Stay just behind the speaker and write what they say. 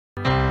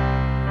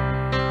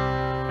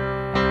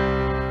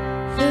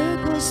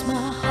knows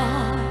my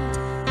heart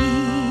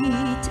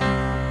beat,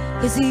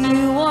 'cause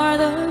you are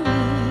the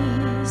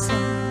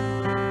reason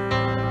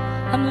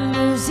I'm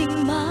losing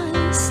my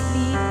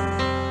sleep.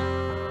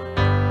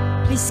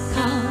 Please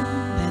come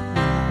back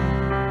now.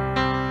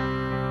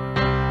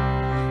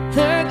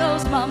 There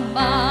goes my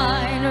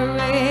mind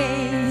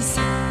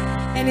racing,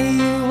 and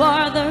you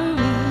are the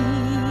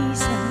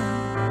reason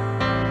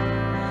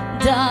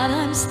that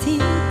I'm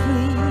still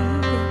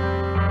breathing.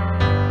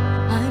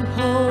 I'm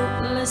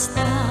hopeless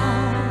now.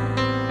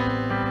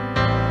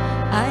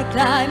 I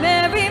climb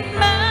every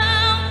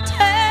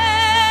mountain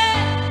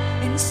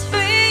and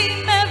swim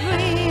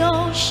every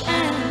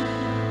ocean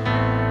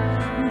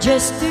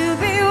just to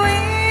be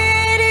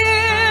with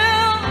you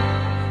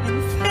and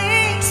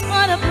fix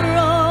what I've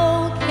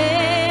broken.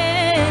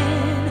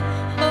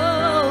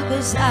 Oh,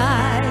 'cause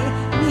I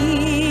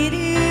need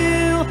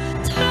you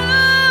to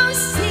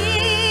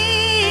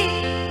see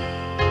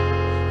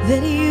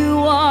that you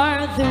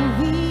are the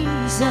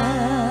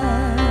reason.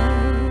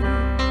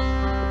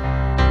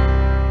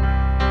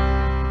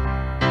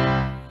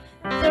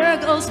 There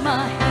goes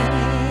my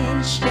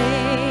hand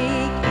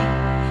shaking,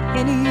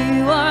 and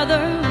you are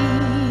the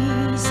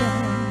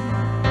reason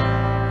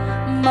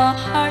my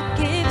heart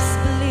keeps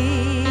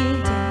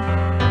bleeding,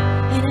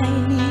 and I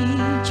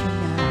need you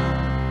now.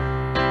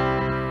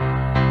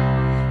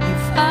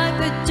 If I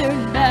could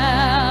turn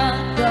back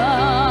the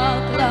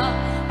clock,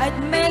 I'd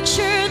make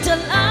sure the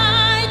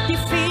light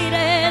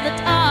defeated the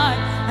dark.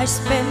 I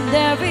spend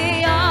every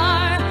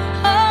hour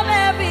of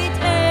every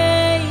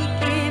day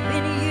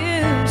keeping you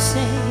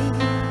safe.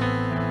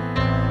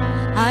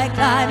 I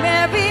climb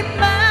every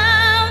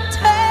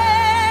mountain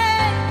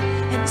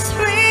and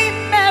swim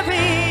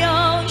every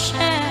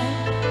ocean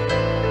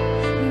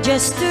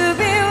just to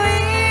be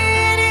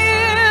with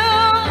you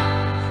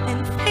and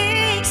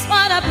fix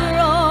what I've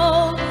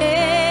broken.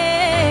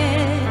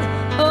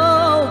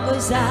 Oh,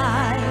 'cause I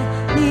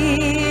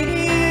need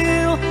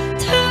you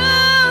to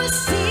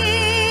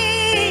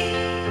see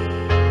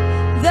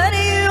that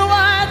you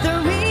are the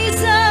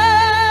reason.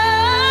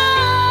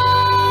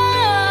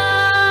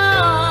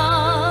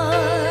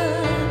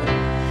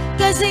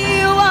 'Cause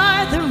you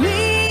are the reason.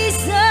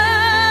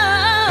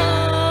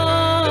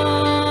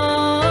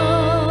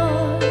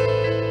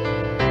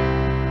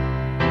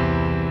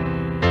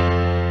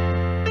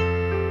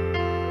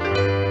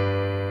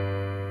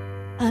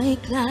 I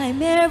climb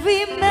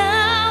every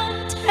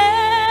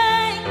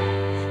mountain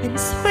and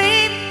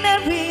swim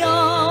every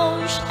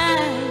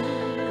ocean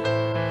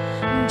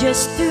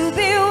just to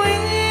be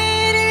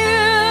with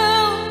you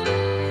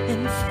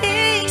and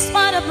fix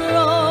what I've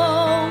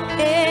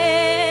broken.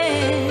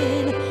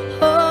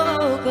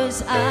 Oh, 'cause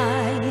I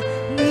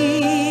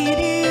need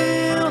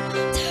you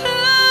to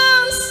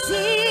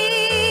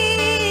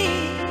see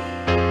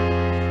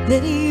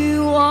that you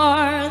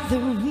are the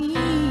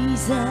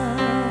reason.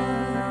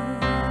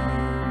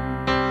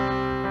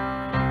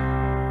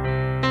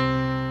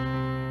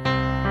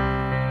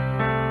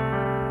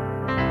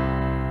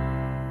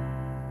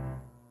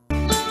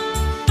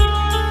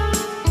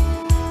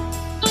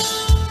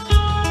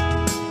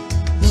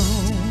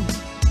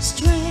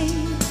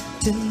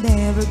 To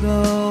never go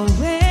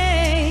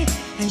away.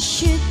 I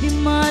should be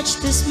much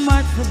too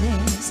smart for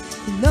this.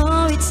 You know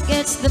it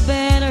gets the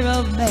better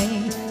of me.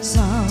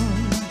 Sometimes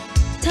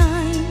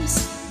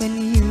when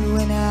you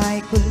and I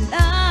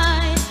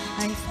collide,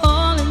 I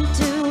fall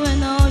into an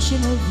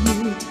ocean of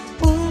you.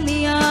 Pull me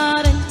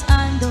out in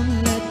time, don't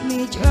let me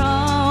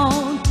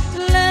drown.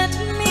 Let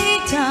me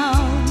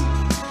down.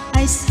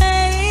 I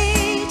say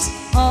it's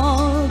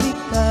all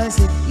because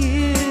of you.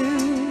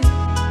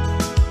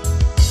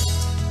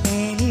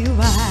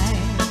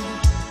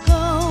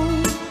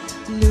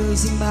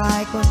 Losing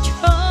my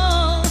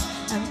control,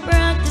 I'm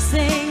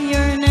practicing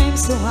your name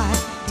so I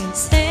can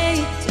say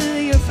it to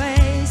your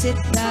face. It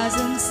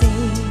doesn't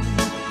seem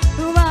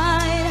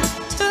right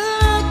to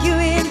look you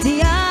in the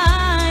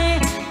eye.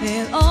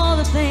 With all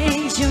the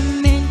things you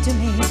meant to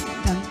me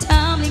come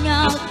tumbling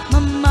out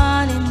my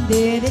mind,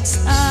 indeed it's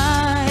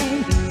time.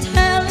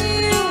 Tell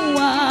you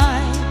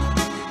why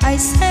I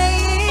say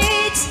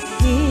it's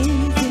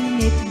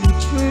infinitely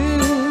true.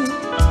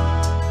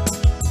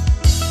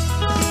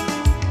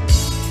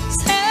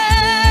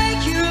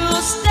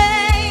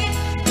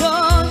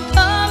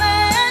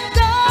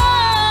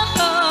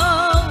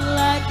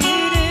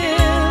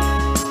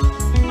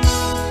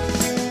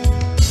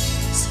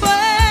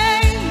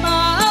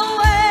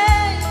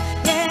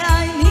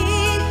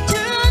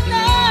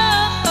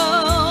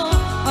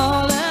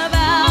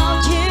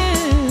 You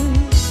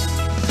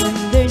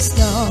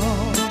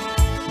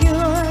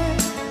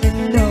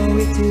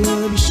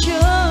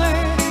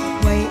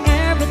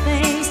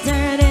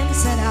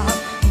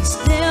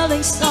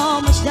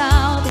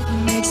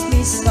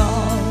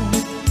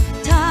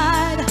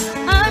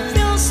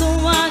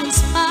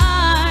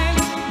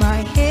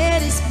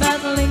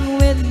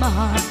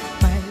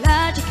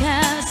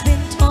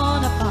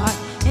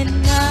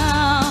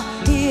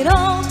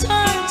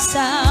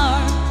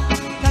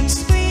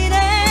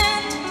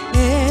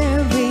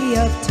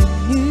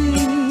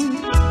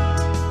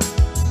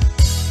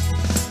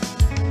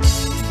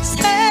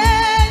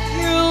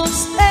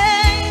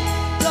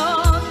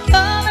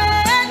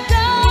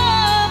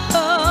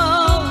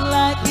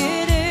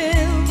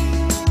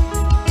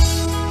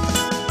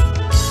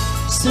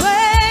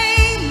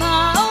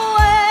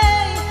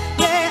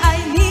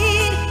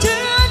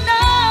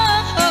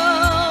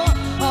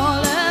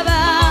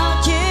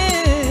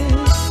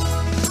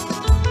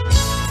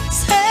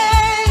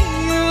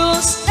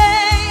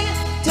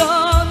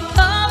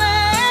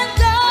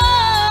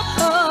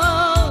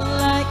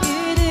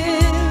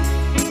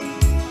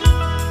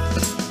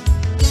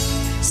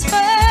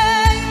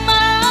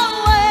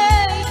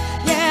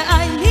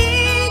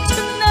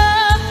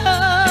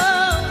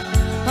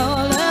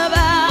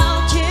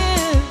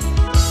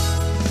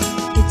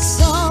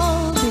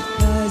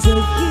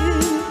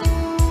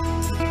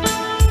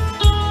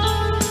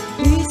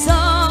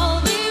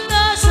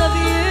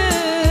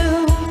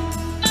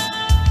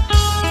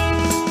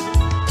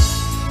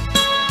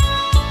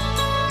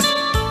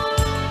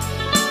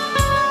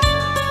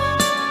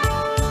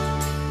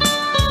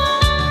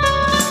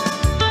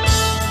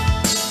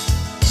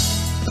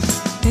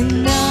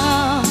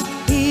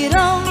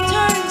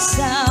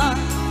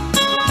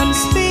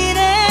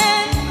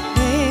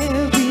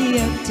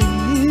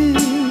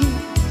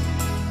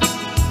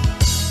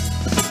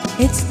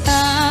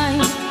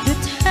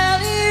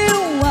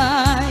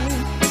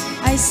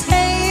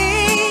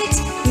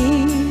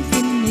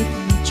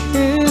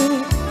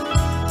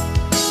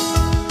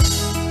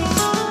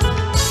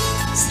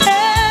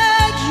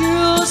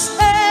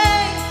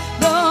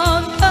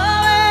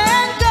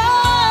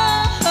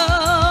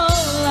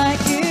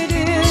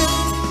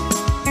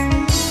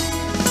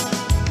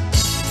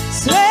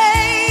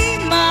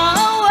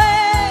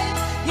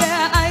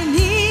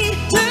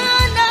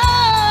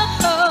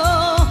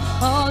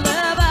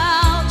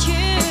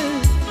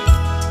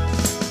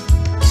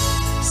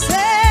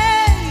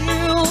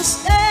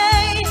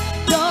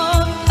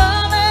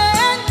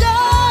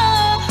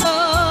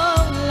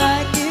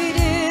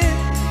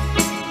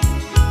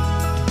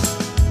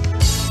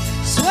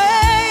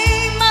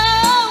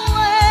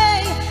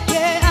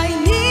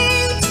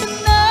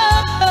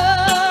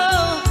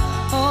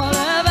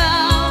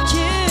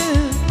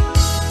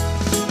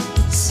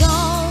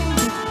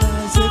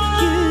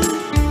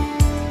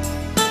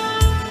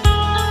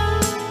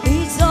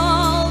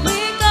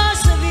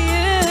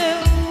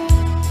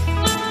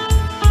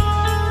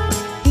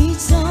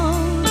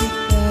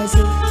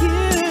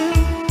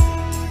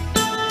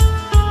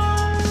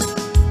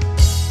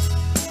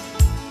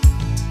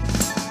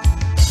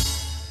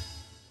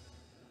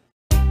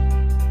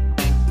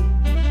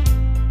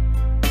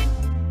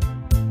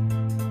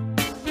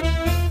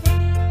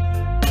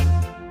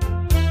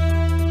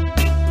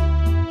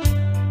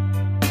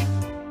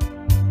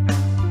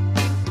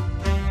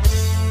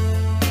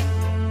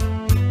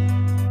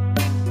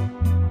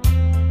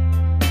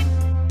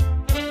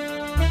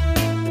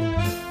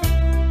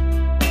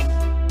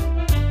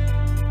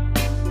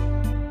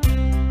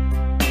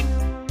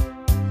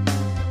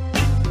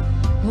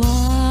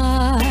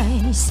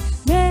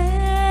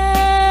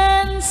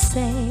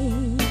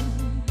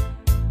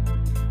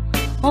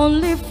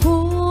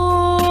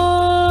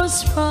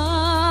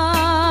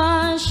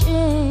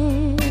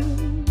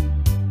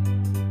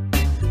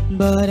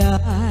but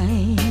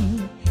I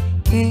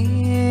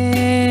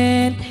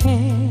can't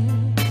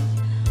help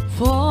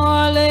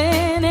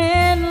falling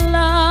in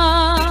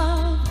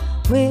love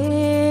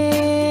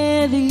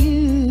with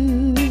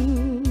you.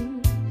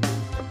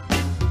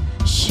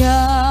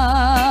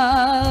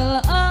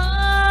 Shall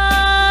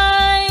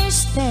I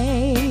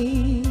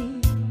stay?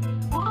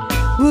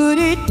 Would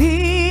it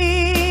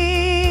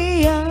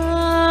be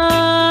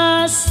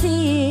a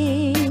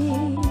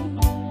sin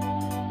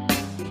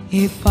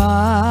if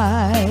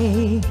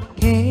I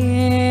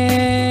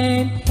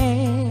can't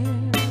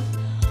help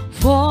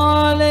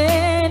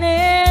falling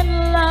in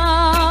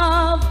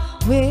love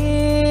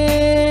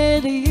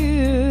with you?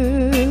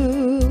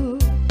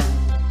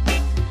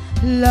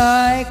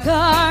 Like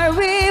a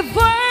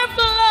river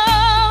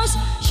flows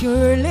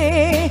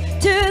surely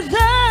to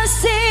the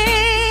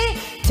sea,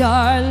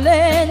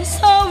 darling,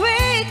 so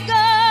it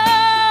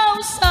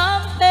goes.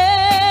 Some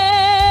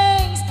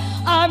things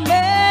are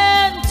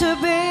meant to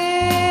be.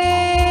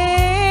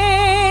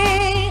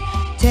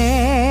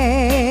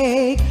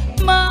 Take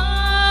my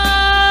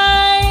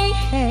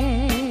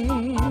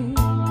hand,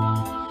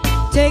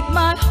 take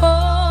my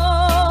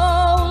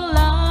whole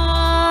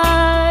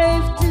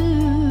life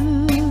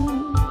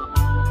too,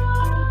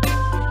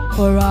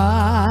 for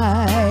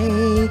I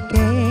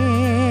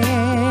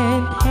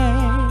can't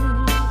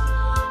help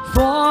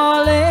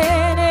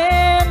falling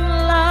in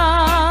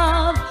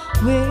love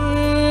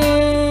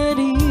with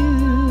you.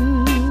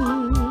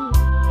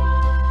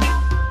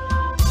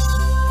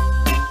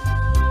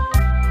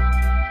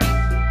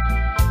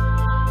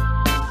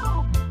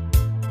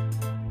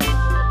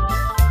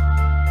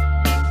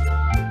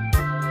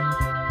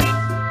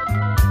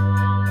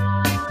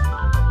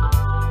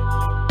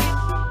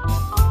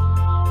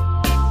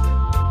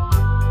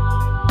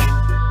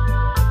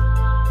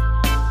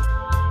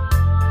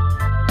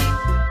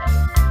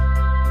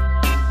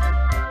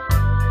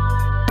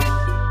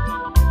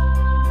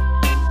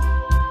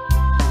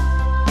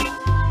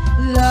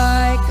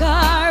 Like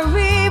a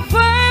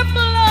river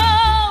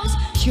flows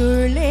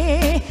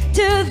surely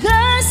to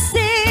the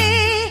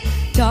sea,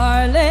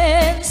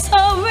 darling,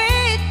 so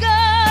it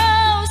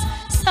goes.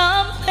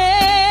 Some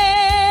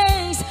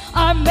things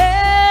are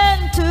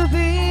meant to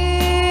be.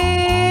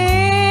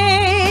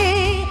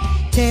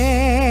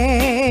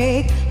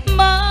 Take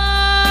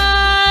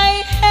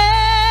my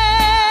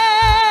hand,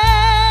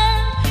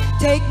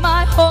 take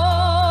my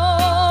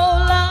whole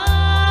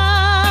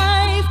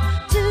life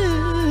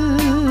too,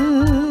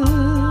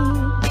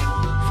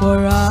 for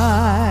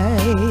I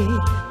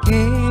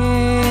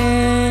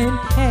can't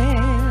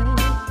help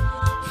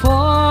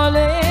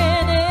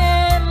falling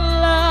in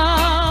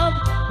love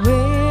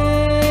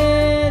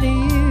with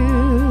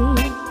you.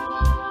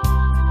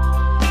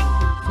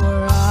 For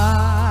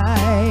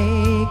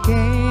I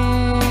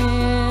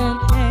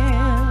can't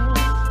help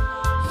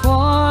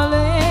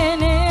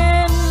falling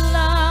in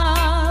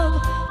love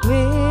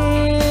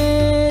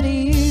with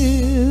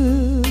you.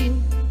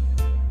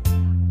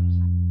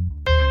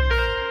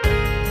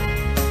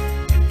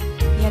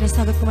 Yan,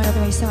 nasagot ko man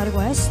natin may isang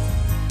request.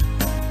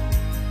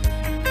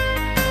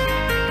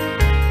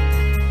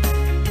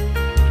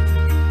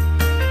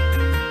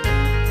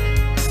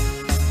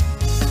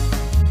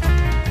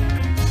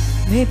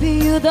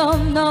 Maybe you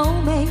don't know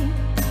me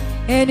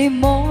any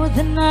more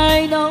than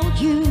I know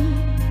you,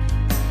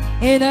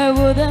 and I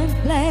wouldn't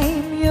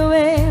blame you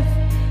if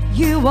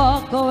you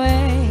walk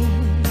away.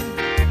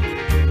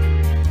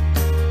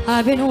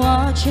 I've been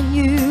watching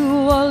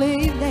you all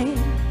evening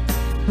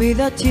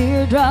with the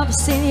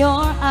teardrops in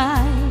your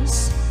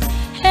eyes,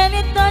 and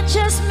it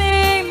touches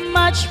me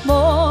much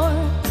more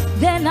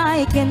than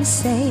I can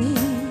say.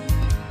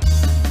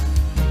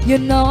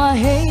 You know I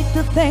hate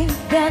to think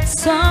that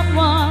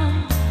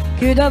someone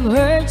could have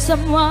hurt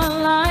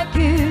someone like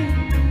you,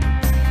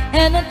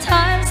 and at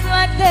times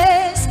like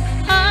this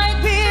I'd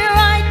be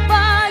right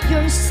by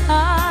your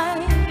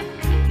side.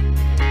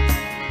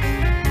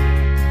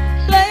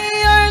 Lay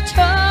your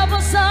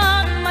troubles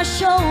on my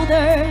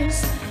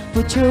shoulders,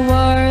 put your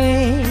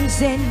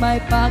worries in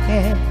my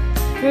pocket,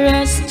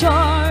 rest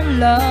your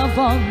love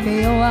on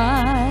me a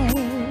while.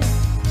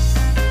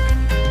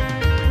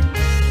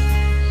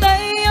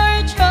 Lay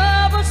your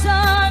troubles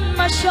on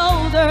my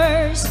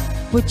shoulders,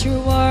 put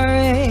your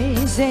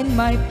worries in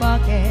my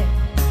pocket,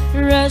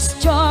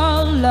 rest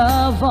your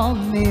love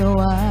on me a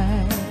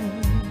while.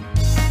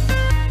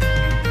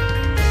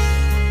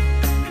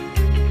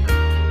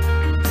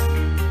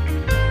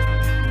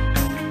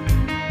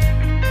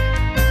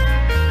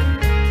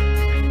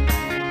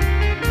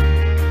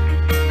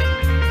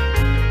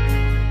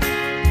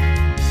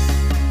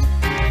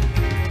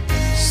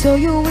 So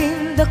you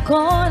in the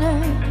corner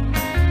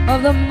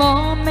of the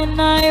moment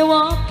I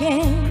walk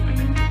in,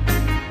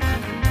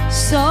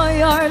 saw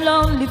your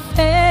lonely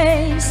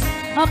face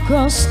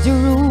across the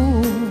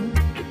room.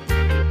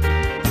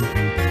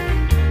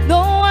 No,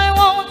 I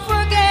won't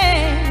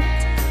forget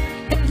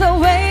the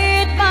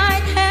way it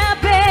might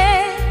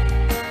happen.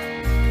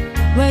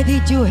 Why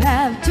did you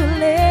have to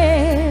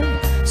leave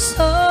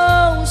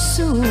so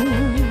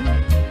soon?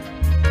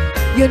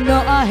 You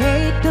know I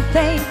hate to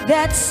think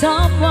that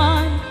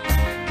someone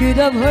could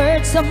have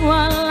hurt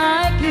someone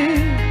like you.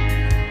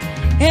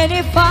 And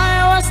if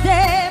I was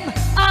them,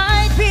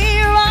 I'd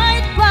be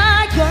right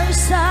by your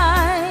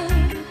side.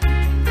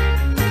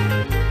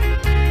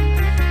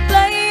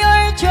 Lay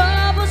your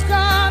troubles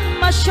on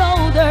my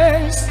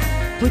shoulders,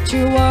 put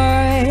your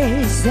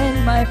worries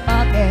in my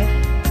pocket,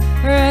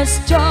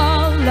 rest your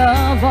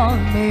love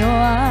on me,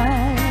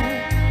 why?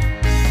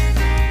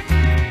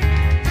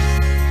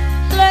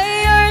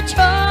 Lay your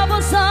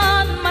troubles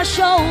on my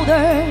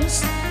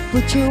shoulders,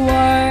 put your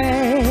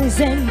worries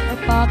in my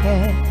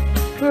pocket,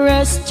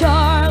 rest your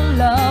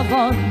love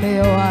on me,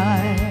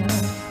 why?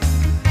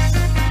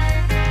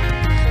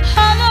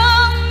 How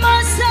long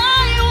must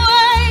I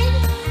wait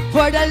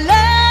for the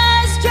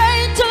last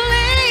train to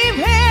leave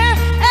here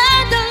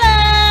and the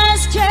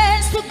last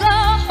chance to go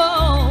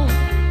home?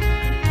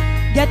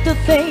 Get to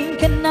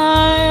thinking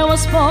I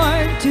was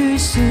born too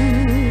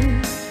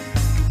soon.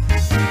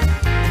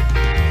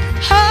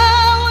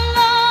 How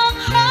long,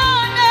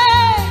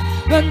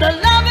 honey, when the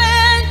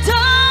loving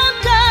don't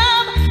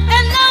come,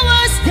 and I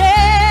was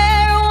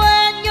there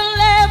when you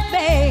left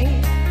me,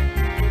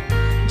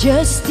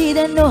 just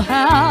didn't know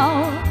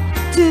how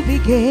to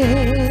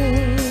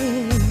begin.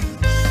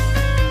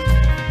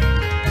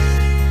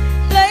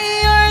 Lay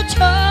your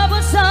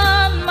troubles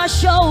on my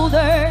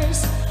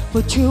shoulders,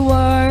 put your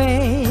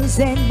worries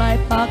in my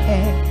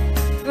pocket,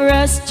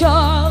 rest your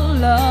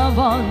love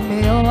on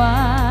me,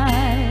 why?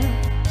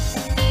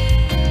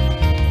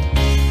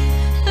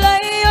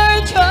 Lay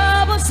your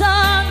troubles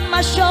on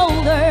my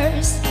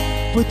shoulders,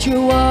 put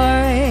your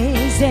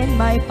worries in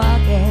my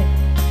pocket,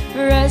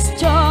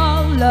 rest your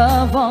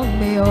love on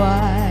me,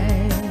 why?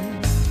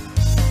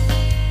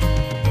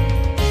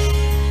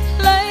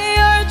 Lay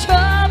your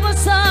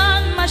troubles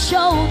on my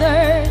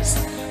shoulders,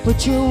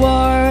 put your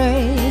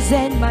worries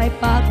in my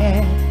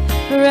pocket,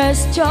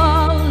 rest your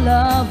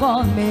love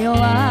on me,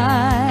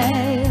 why?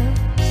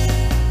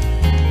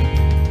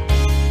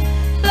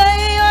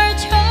 Lay your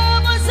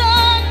troubles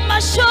on my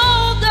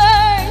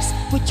shoulders,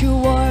 put your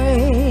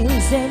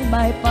worries in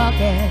my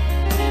pocket,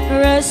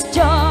 rest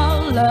your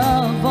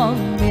love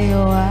on me,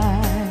 why?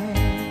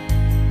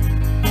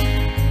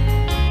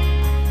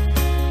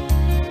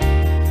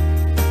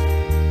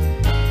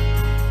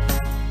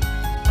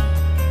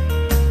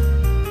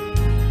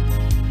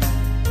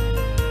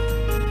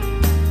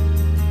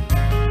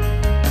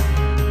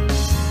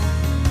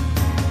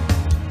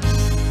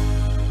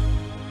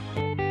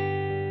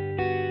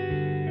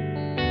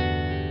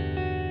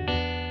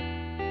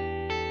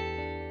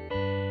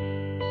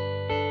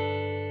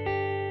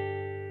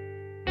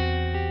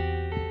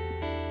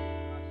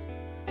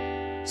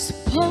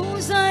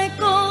 Suppose I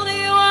called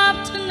you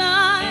up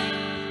tonight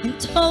and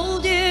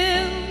told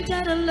you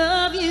that I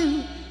love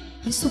you,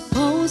 and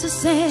suppose I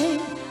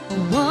said I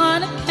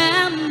wanna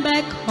come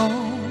back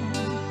home,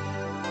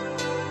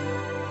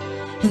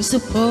 and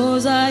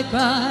suppose I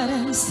cried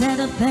and said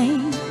a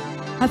thing,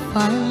 I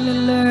finally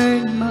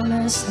learned my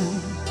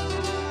lesson,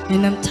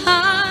 and I'm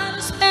tired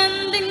of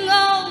spending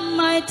all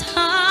my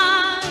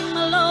time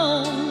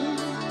alone.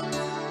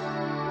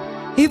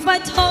 If I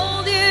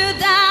told you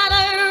that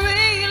I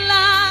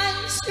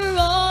realized you're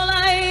all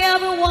I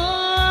ever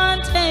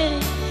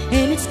wanted,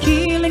 and it's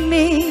killing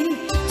me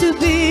to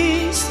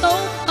be so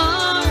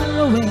far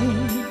away,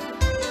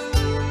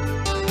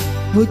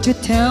 would you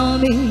tell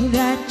me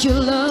that you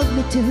love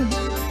me too?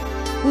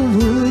 Or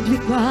would we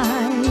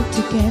cry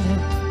together?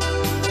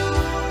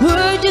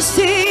 Would you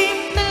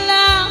sing and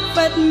laugh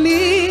at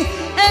me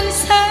and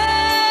say,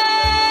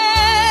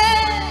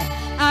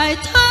 I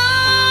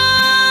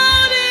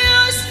told you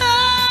so?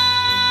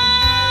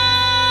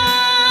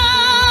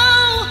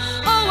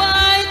 Oh,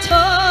 I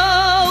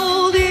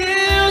told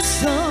you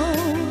so.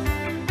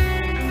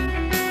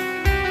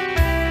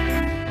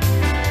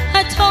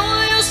 I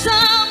told you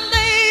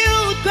someday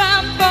you'd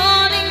come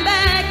running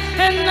back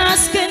and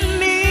asking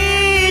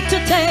me to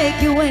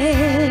take you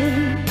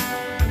in.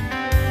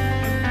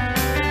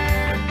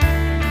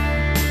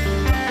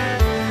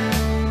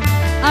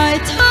 I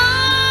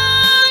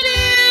told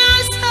you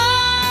so,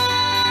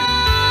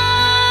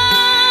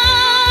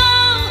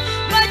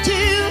 but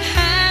you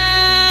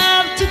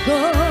have to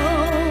go.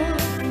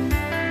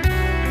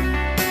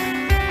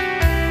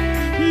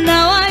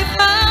 Now I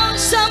found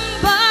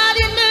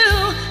somebody new,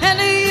 and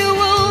you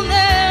will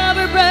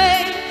never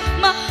break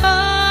my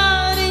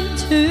heart in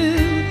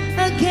two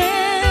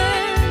again.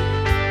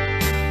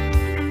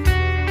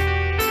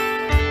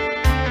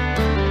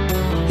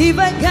 If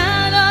I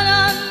got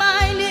on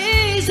my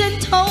knees and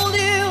told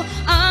you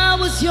I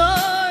was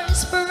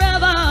yours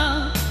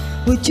forever,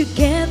 would you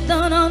get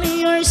down on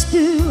yours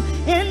too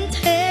and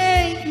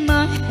take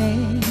my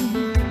hand?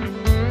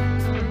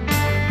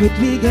 Would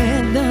we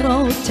get that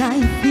old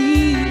time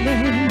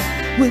feeling?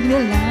 Would we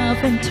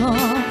laugh and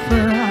talk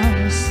for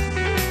hours,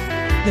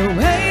 the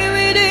way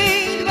we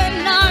did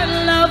when our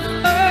love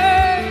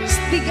first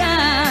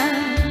began?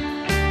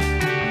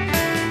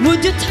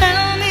 Would you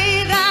tell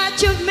me that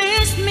you've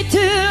missed me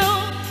too,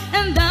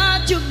 and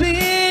that you've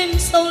been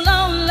so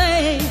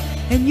lonely,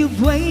 and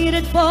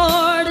waited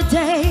for the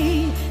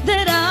day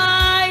that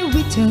I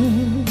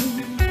return.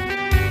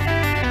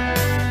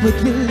 Would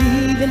you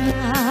leave it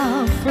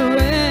now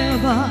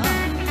forever,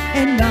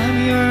 and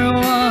I'm your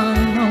one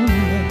and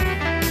only?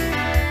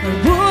 Or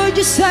would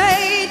you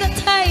say the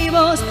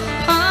tables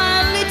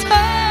finally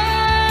turned?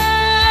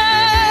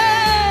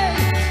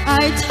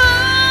 I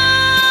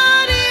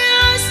told you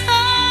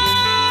so.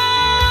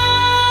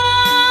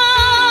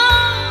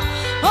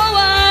 Oh,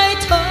 I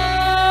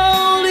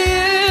told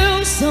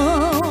you so.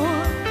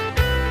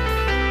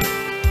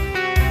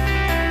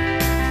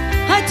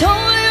 I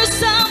told you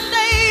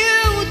someday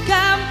you'd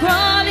come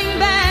crawling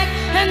back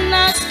and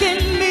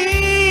asking me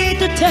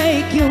to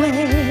take you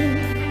in.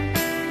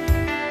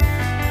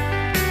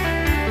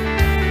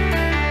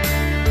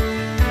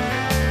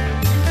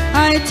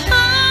 I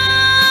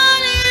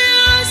told you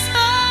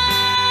so,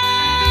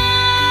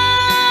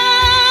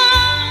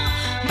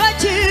 but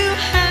you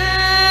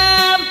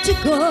have to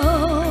go.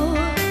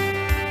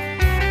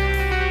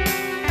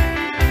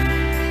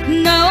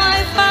 Now I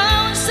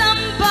found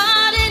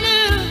somebody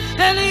new,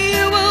 and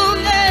you will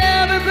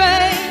never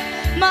break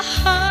my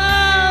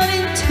heart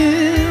in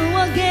two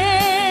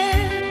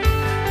again.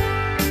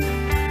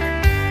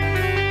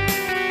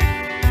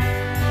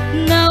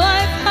 Now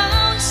I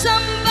found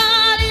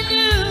somebody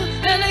new,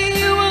 and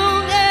you will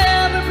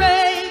never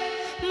break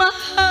my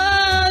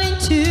heart in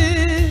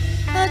two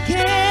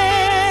again.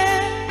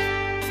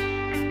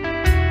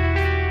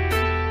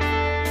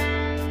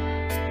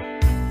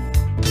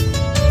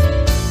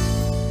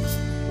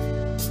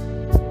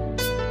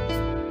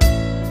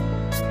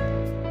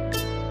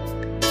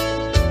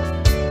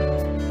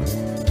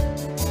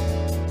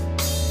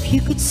 If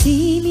you could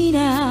see me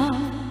now,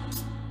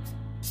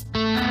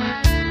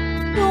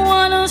 the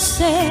one who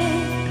said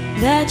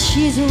that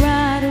she's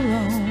right or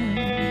wrong,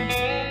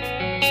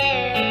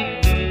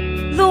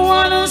 the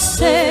one who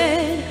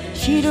said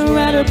she'd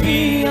rather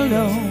be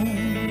alone.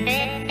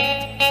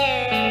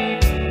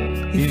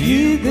 If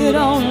you could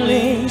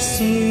only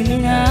see me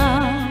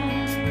now,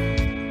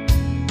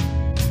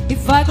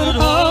 if I could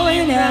hold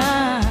you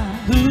now,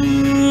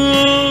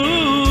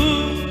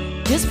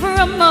 just for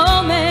a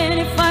moment,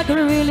 if I could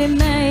really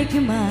make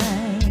you mine,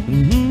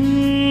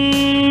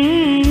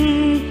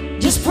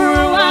 just for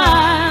a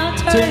while,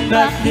 turn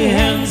back the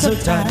hands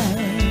of time.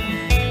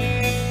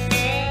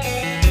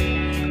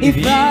 If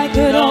I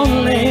could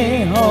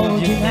only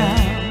hold you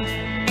now.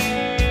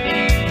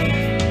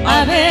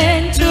 I've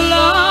been too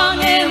long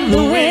in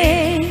the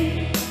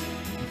wind,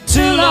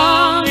 too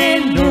long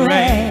in the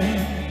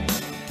rain,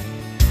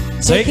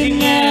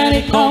 taking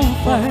any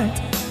comfort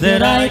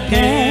that I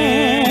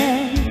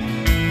can,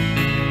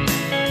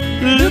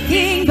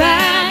 looking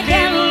back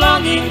and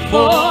longing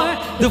for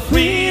the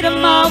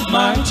freedom of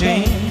my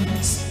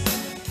chains,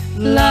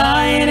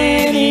 lying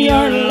in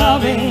your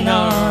loving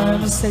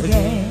arms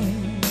again.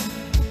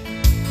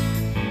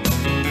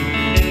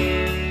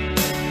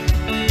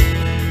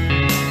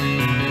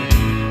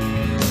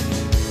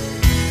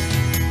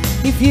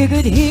 If you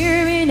could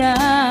hear me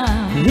now,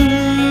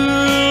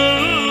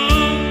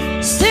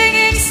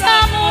 singing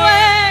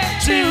somewhere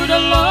to the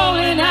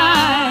lonely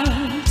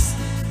nights,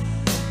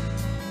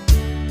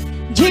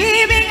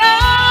 dreaming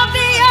of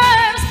the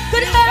years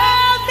could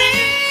help me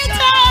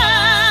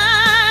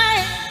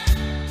die.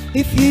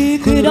 If you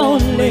could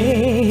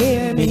only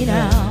hear me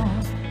now.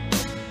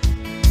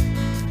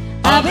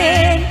 I've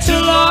been too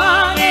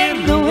long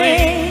in the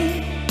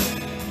wind,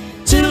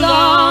 too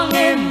long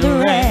in the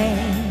rain,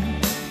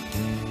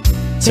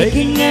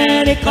 taking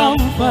any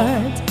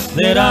comfort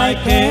that I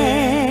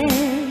can,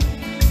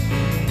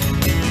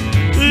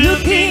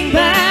 looking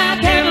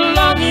back and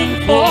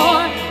longing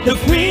for the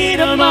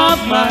freedom of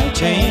my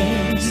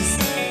chains,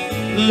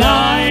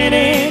 lying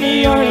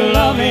in your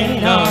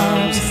loving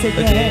arms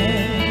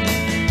again.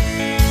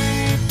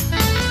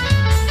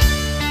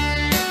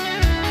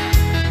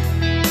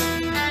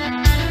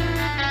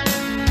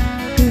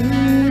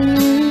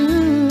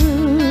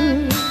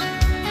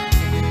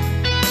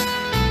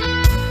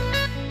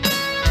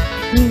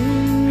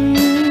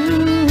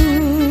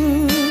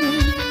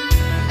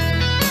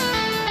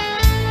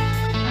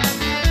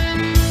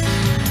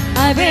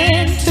 I've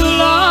been too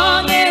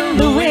long in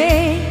the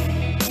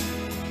wind,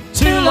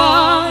 too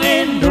long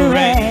in the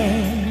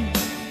rain,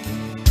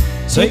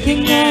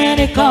 taking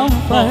any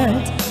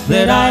comfort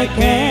that I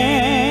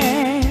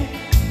can,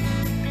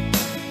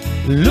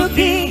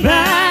 looking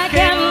back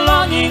and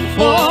longing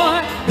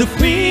for the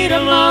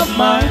freedom of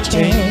my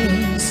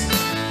chains,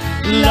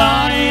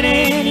 lying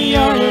in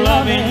your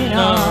loving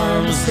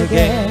arms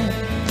again.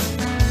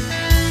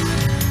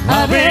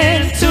 I've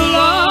been too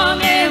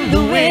long in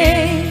the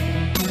wind,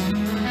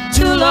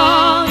 too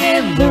long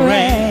in the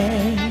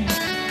rain,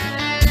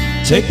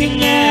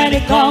 taking any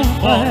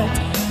comfort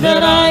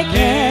that I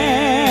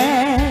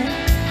can,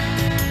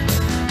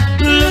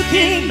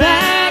 looking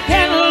back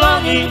and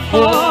longing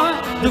for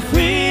the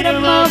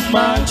freedom of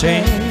my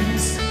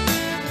chains,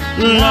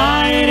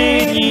 lying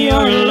in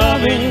your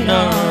loving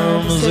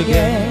arms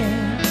again.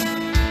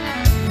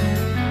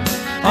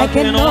 I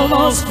can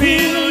almost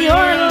feel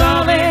your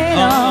loving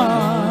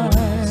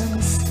arms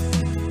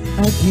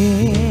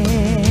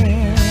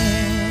again.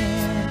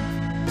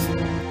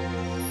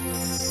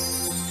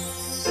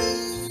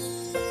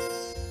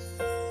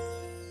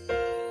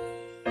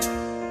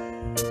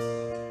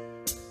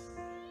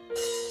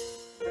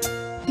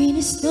 When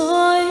the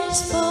snow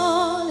is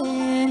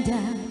falling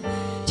down,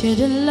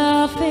 children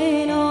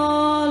laughing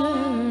all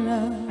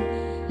around,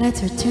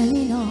 lights are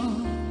turning on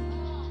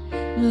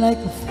like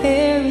a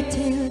fairy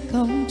tale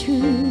come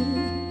true.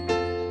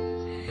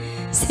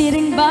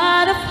 Sitting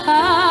by the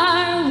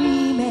fire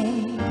we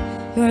made,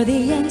 you're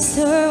the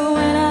answer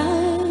when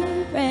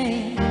I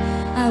pray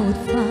I would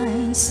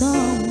find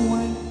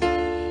someone,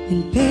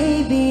 and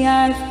baby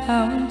I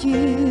found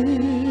you.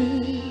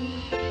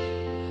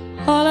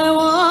 All I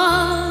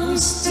want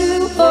is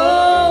to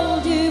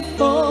hold you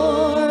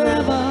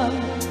forever.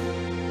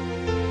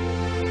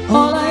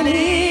 All I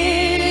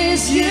need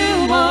is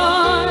you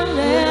warm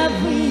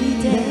every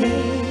day.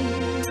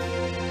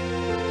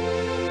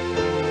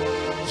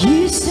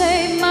 You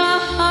save my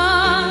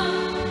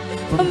heart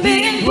from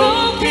being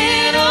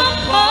broken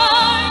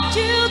apart.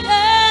 You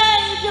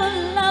gave your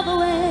love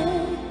away,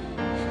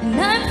 and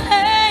I'm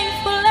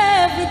thankful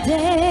every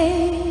day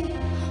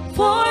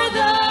for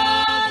the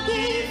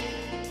gift.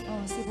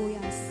 Oh,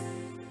 sibuyas.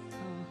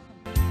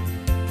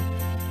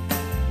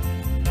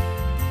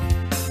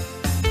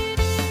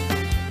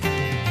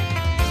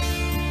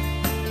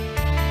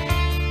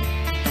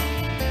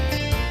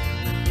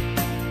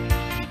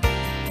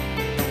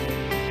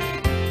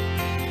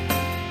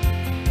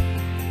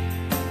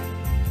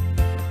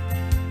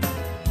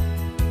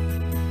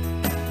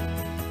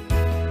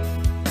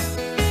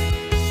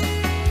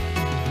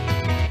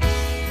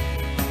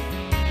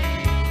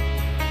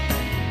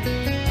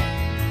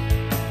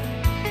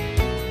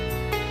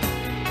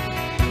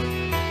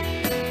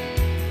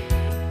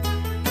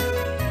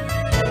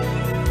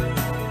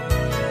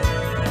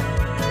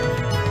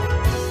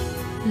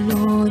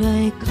 Lord,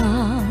 I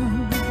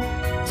come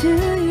to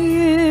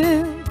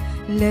you,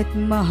 let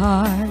my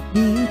heart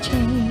be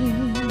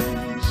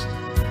changed,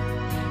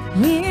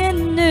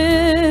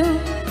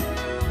 renewed,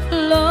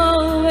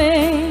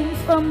 flowing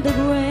from the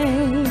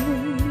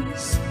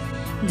grace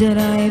that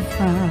I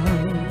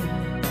found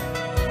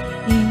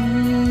in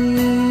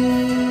you.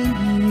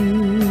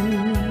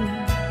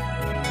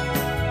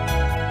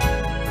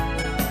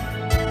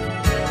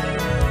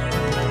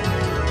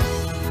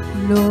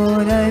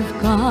 Lord, I've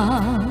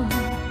come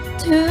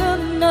to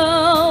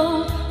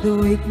know the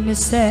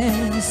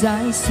weaknesses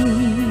I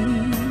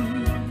see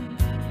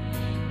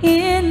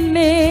in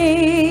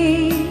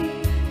me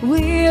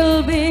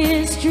will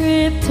be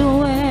stripped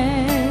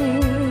away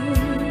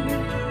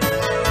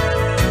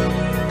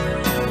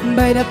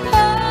by the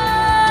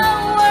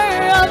power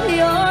of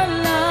your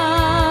love.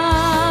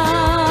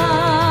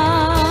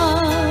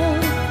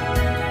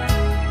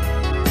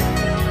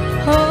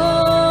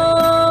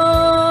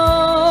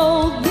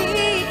 Hold me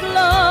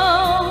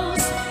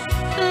close,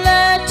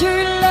 let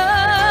your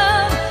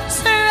love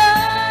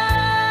surround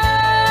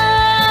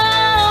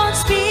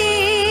me.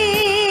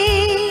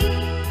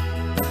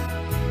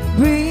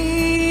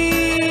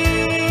 Bring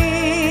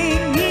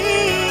me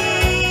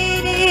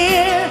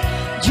near,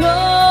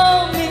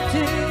 draw me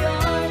to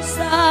your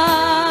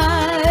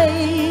side,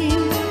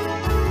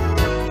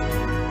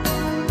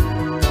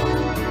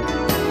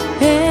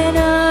 and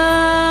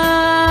as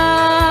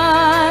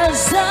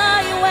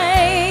I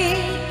wait,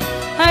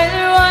 I'll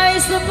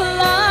rise up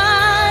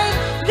like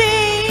the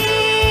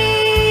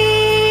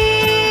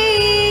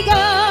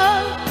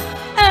eagle,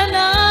 and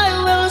I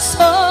will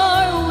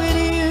soar with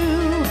you.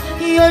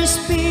 Your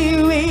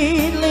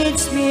spirit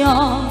leads me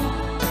on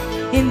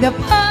in the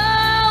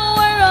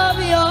power of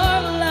your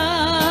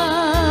love.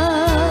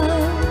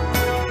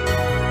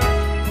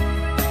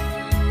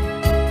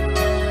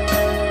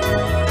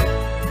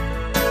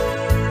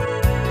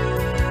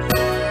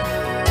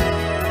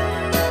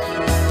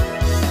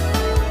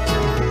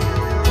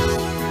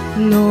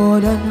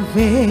 Lord,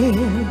 unveil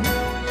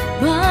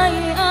my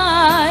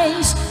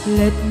eyes,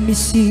 let me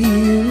see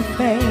you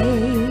face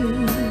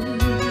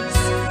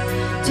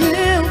to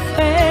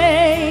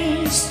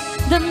face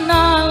the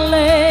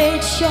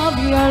knowledge of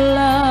your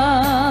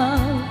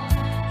love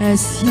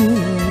as you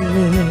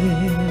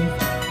live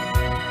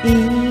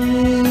in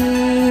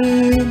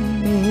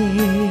me.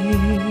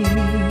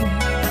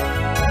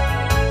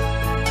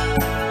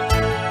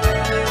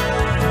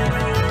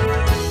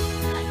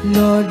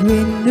 Lord,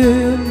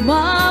 renew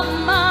my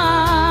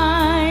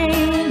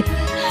mind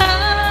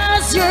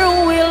as your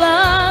will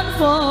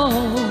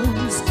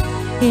unfolds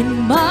in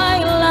my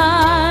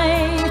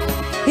life,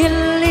 in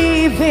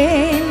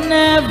living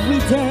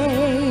every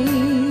day,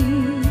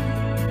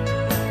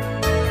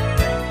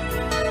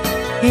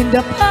 in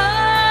the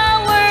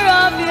power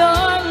of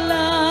your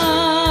love.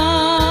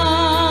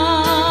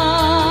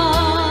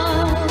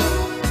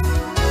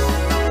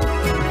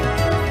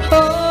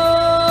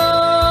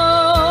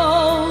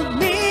 Hold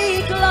me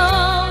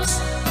close,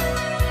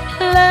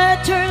 let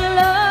your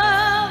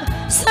love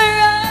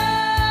surround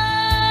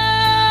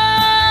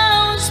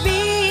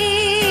me.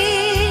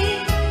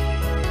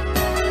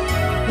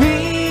 Bring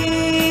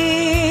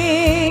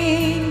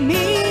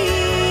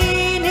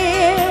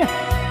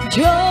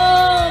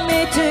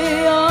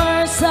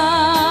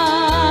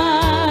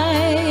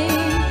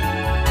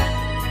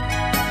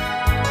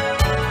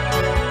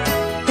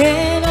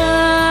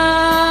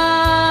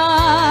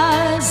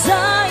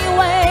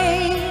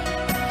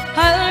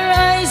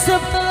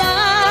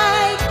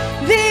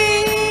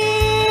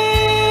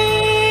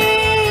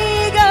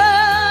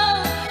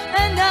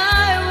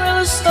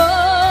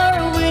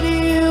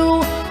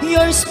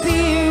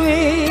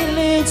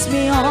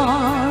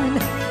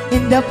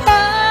the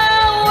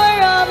power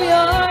of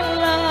your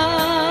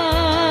love.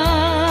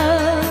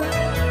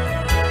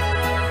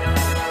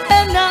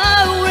 And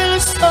I will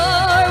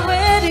soar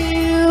with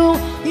you.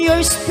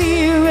 Your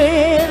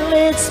spirit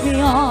leads me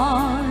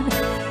on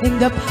in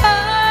the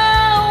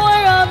power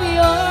of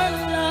your love.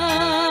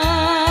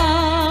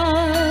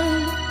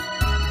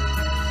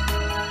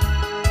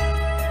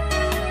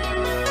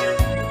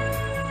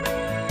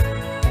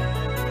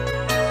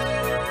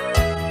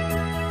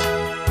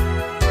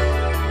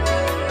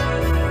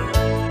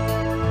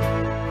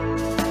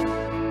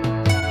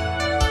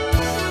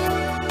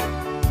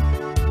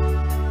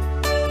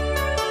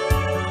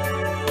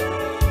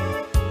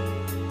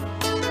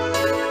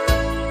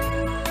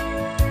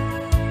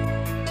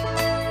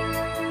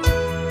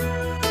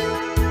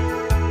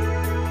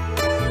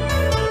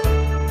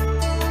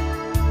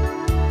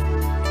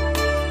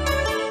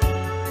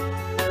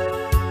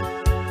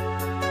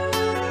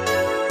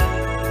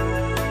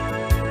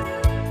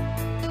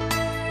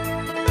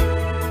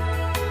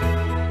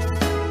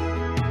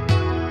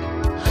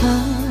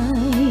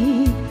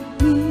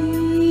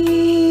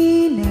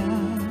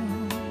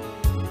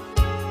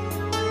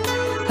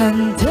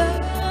 Under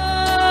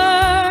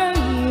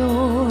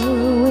your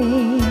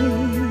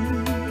wings,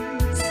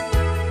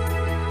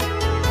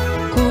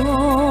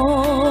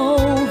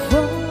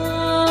 cover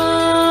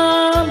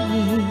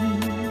me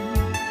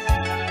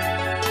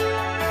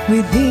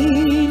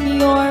within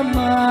your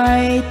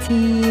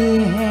mighty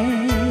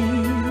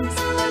hands.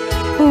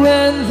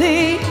 When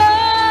the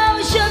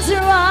oceans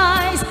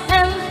rise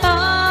and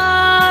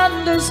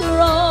thunders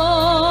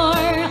roar,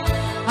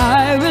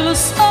 I will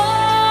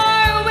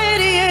soar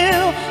with you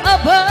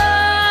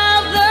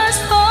above the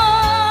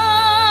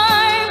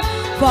storm.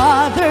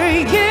 Father,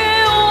 you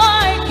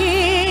are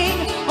king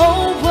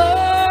over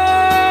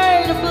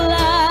the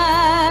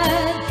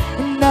flood,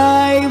 and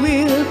I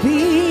will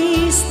be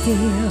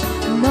still,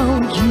 know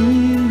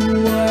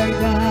you are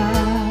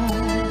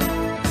God.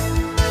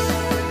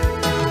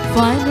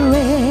 Find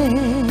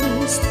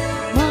rest,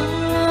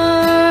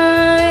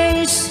 my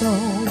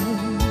soul,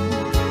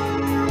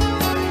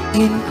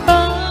 in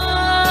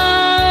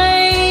Christ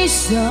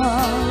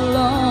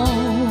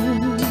alone.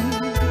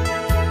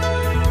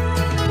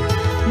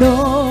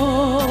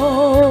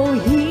 Know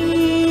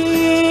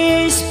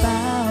His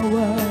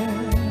power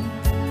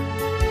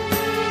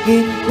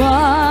in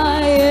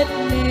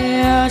quietness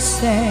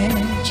and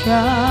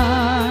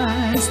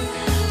trust.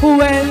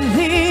 When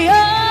the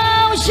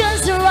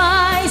oceans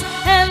rise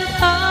and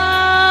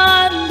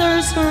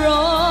thunders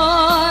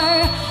roar,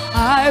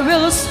 I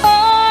will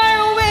soar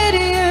with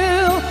you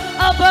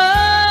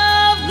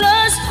above the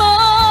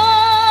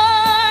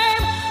storm.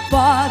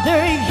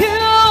 Father,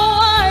 you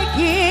are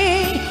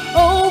king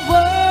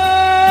over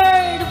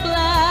the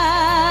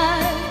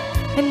flood,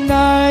 and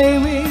I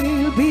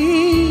will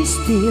be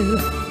still,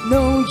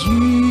 know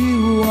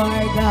you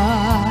are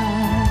God.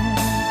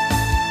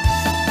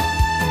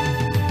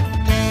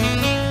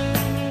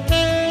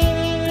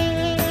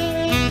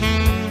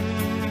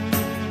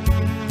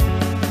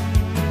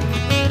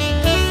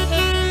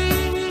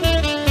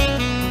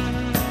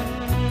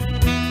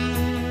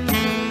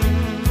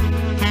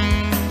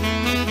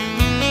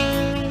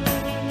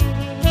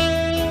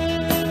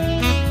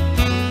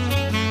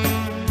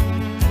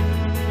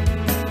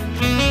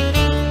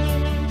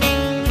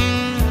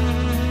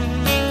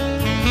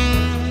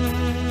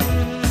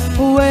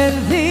 When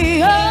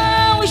the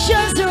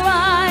oceans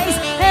rise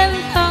and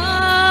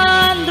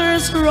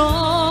thunders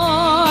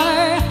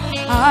roar,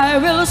 I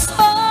will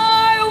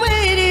soar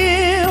with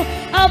you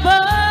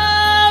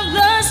above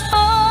the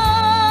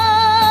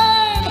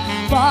storm.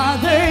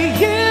 Father,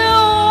 you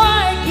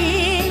are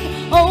king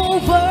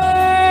over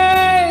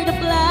the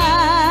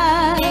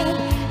flood,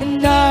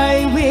 and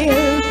I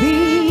will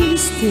be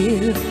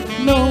still,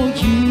 know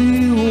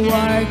you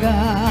are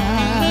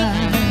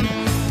God.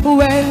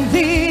 When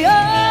the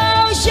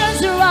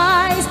oceans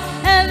rise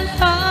and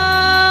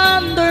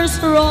thunders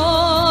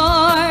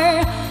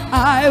roar,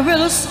 I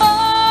will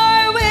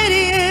soar with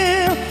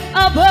you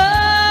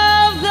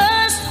above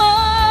the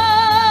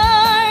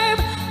storm.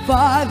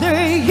 Father,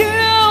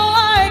 you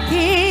are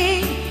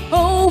king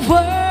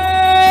over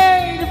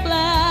the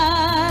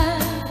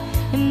flood,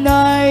 and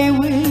I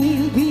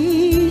will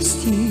be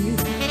still,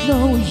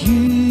 know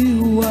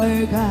you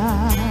are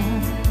God.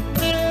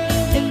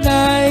 And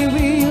I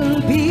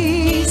will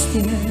be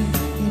still,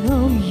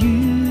 know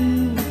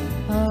you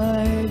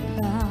are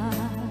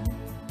God.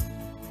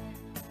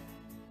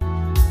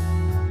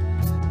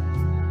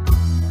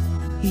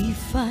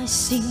 If I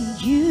sing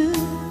you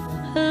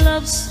a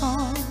love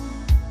song,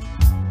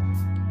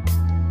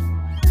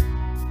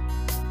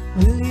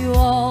 will you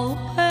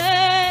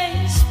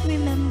always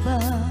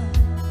remember?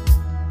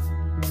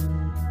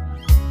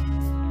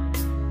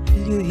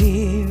 Will you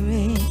hear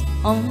it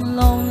on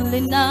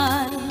lonely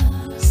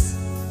nights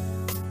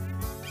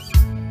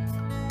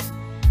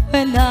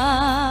when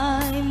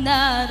I'm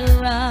not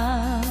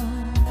around?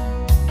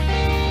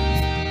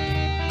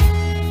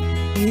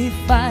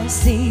 If I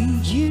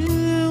sing you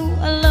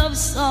a love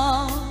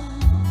song,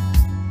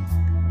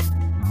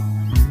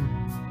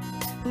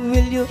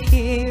 you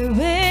hear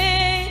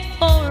it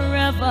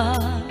forever?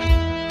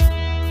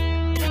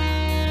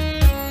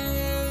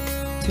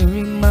 To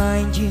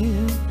remind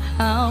you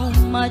how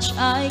much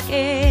I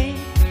care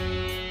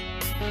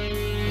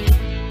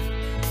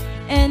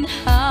and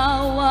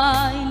how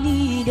I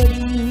needed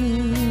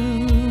you.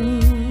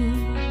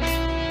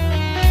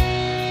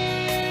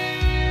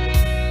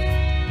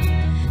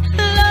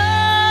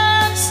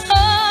 Love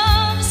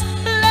songs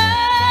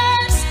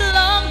last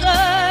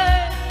longer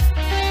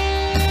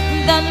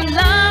than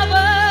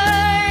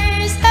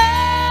lovers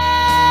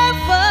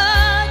ever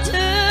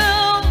do.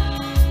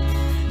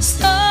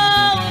 So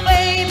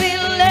baby,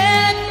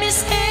 let me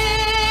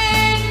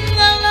sing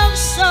a love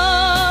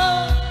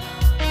song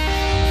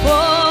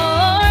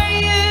for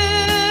you.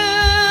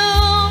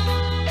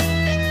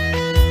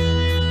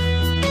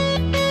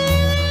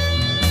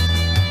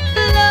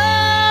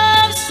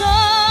 Love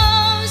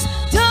songs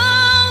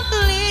don't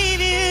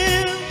leave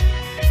you,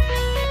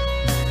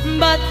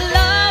 but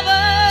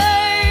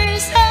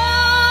lovers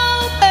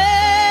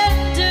often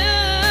do.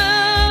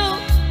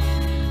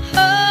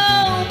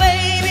 Oh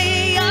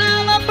baby,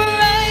 I'm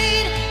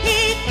afraid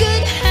it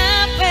could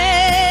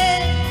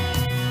happen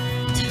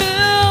to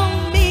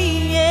me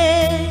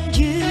and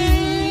you.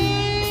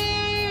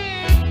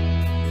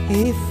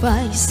 If I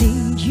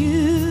sing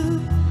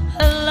you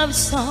a love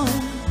song,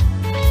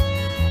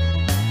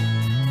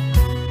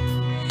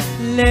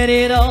 let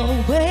it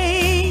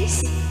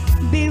always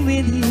be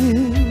with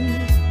you.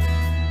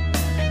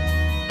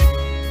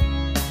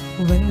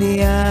 When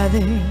the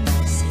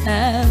others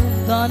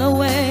have gone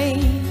away,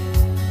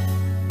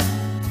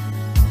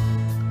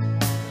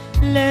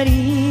 let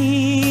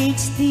it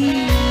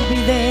still be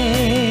there.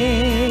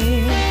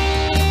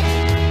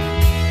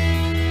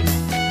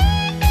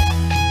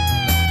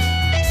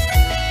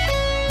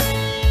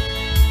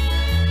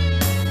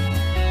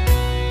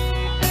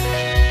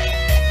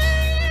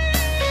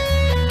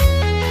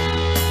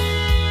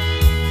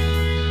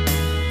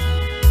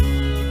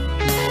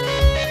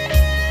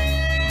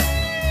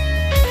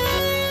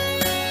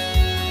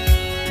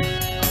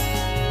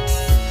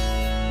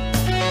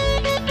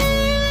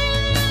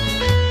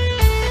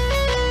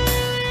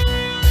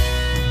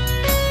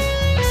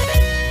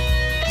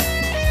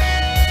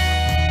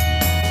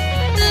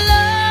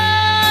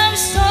 Love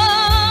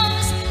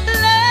songs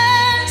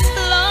last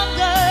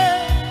longer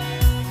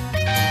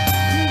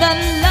than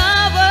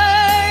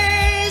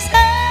lovers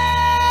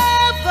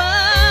ever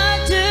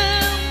do.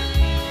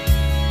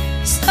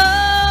 So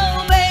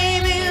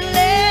baby,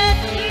 let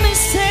me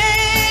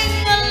sing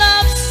a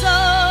love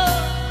song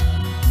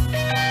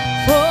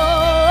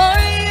for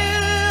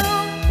you.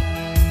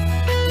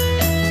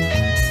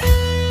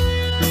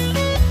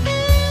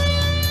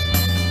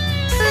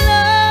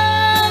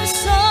 Love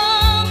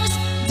songs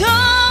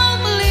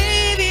don't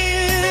leave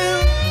you,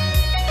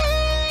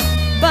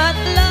 but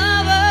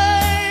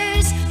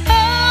lovers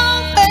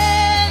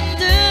often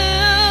do.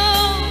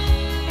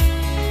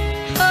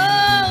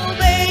 Oh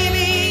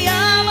baby,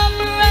 I'm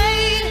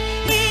afraid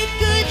it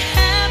could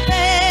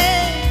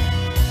happen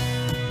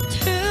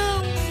to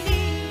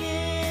me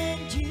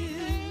and you.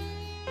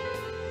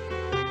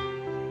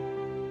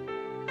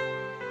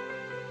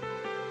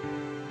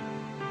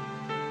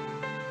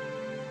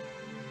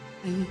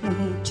 I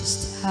know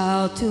just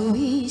how to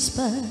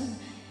whisper,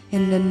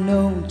 and I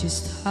know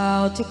just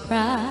how to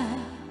cry.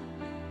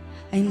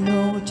 I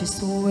know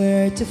just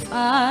where to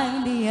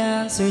find the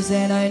answers,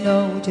 and I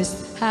know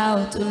just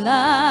how to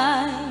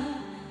lie.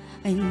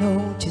 I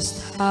know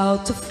just how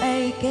to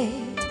fake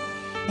it,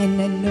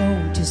 and I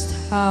know just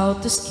how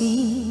to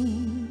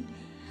scheme.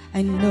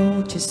 I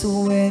know just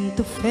when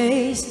to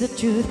face the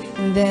truth,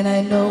 and then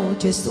I know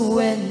just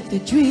when to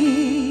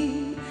dream.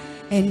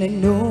 And I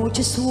know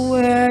just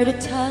where to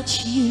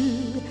touch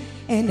you,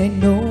 and I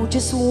know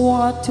just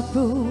what to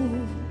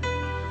prove.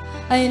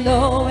 I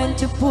know when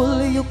to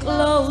pull you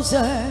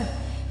closer,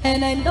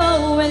 and I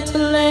know when to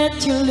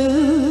let you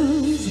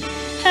loose.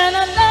 And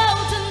I know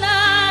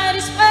tonight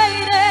is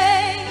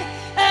waiting,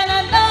 and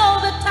I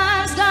know the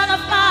time's gonna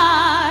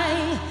fly.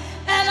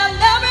 And I'm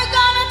never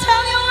gonna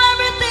tell you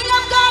everything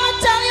I'm gonna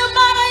tell you,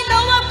 but I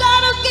know I'm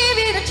gonna give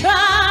it a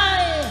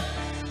try.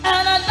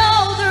 And I know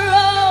the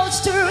roads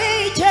to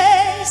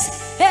riches,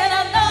 and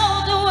I know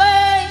the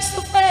ways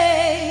to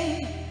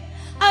fame.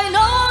 I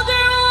know the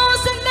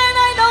rules, and then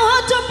I know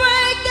how to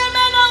break them,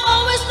 and I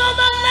always know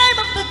the name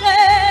of the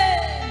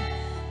game.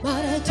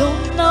 But I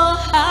don't know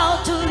how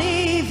to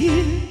leave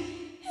you,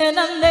 and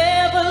I'll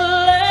never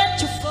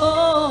let you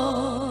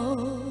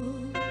fall.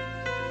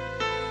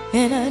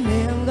 And I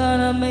never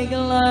gonna make it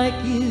like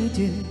you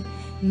do,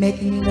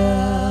 making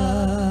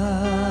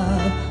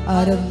love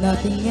out of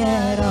nothing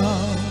at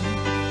all.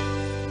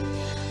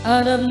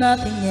 Out of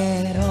nothing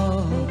at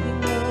all.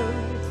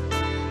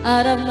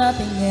 Out of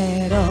nothing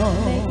at all.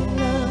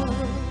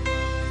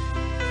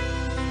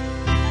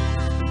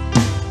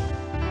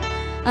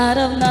 Out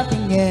of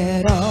nothing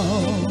at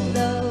all.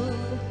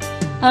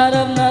 Out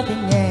of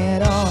nothing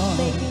at all.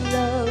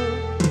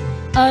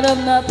 Out of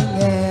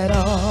nothing at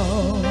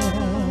all.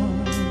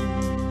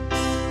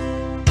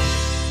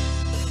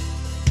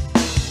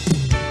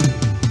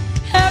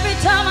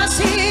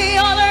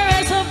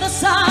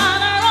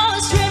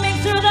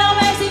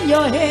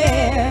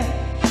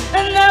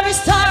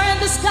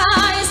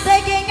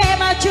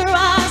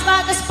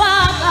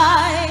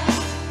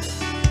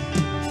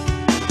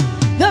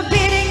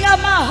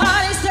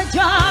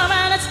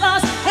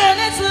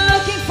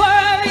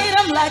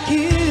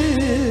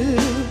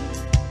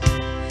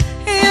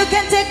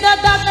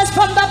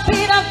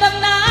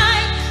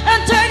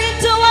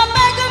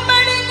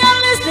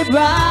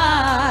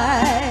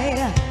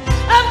 right.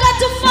 I've got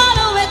to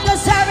follow it,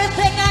 'cause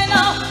everything I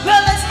know,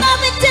 well, it's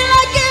nothing till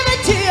I give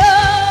it to you.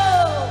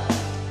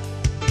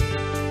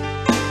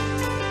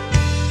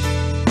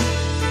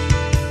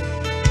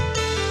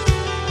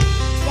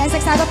 Yan,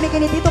 sagsagap ni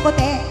Kinitito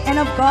Kote. And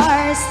of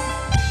course,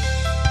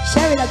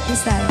 Sherry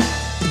Lagpistan.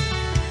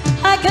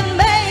 I can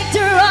make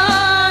the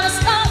run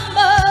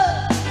stumble,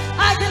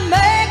 I can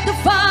make the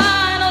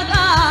final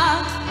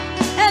line,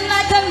 and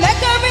I can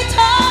make every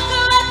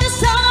talker at the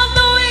sound of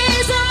the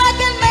whistle. I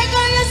can make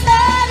all your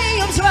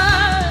stadiums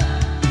run.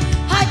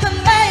 I can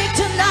make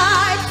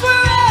tonight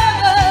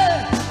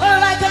forever, or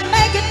I can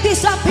make it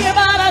disappear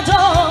by the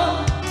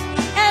dawn.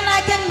 And I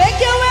can make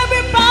you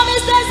every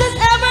promise that has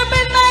ever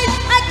been made.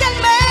 I can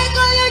make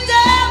all your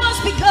devils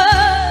be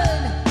good,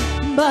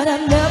 but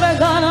I'm never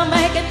gonna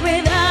make it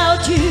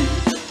without you.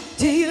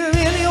 Do you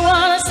really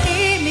wanna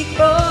see me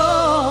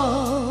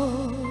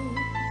grow?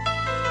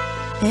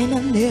 And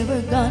I'm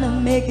never gonna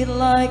make it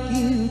like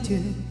you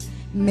do,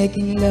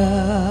 making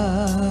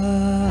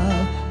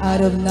love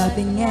out of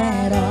nothing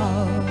at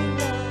all.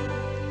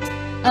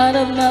 Out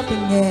of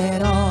nothing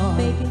at all.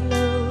 Making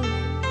love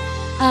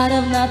out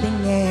of nothing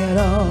at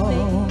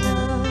all.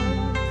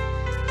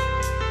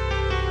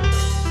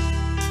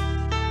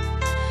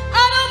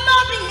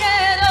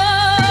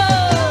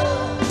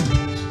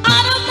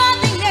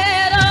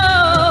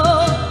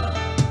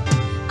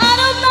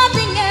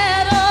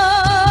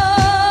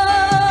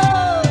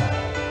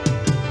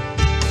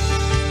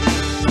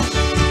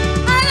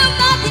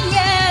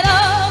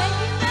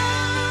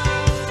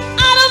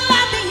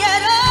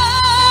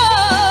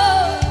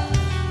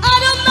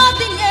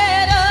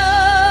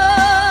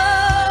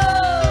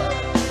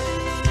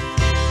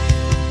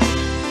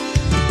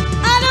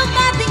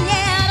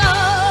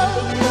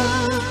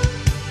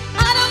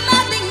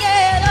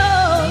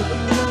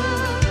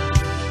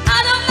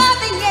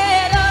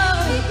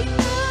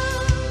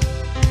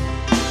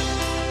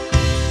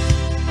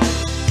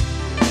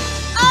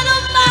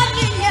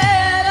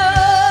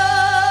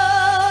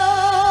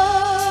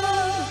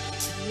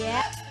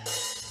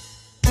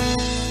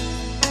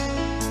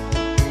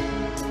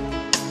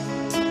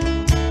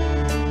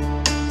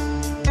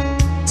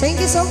 Thank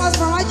you so much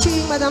for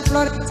watching, Madam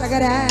Florence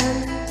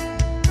Agaran.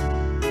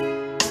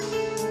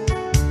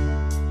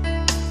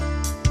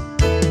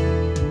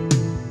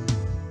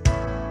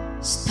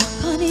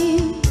 Stuck on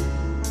you,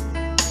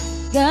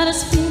 got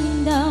us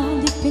feeling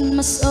down deep in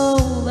my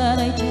soul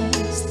that I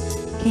just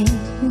can't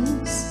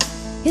lose.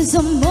 Is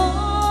I'm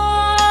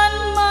on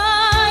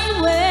my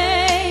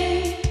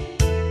way.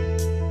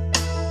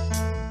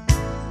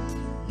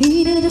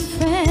 Needed a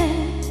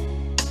friend,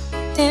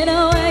 in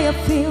a way I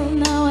feel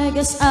now, I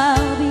guess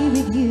I'll be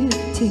with you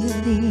till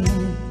the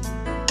end.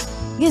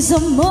 Yes,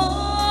 I'm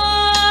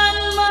on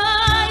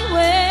my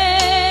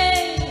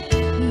way.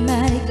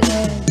 Mighty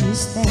glad you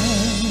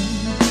stand.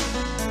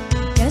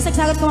 Kaya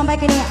sagsagot ko mambay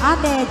kini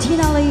Ate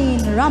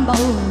Ginaline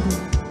Rambaud.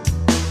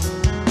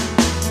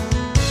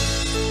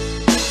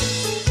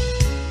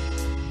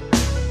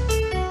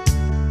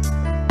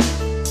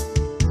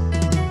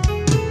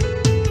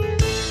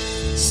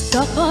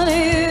 Stuck on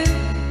you,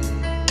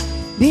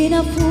 been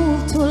a fool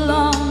too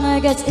long, I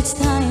guess it's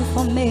time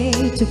for me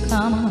to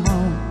come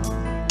home.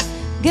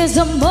 Guess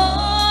I'm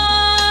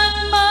on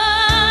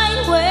my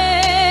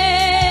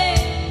way.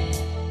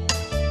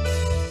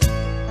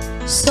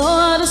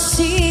 So to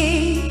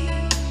see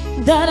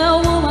that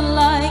a woman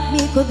like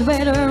me could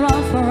wait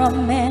around for a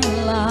man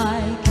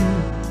like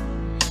you.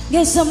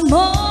 Guess I'm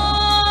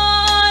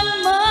on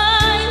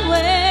my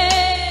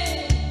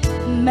way.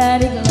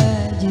 Mighty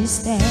glad you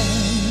stand.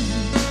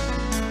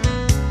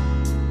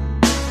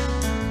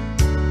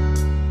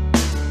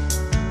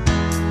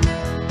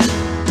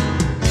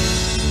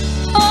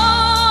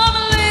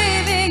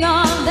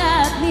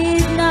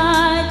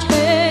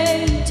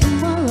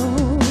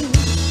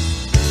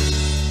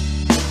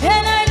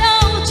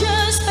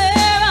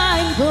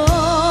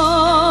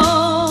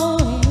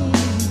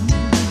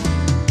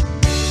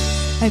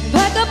 I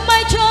pack up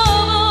my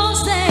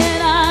troubles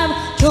and I've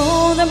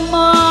thrown them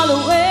all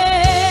away.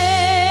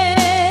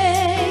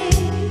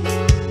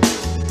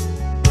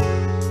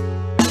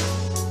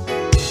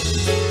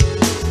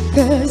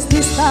 'Cause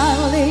this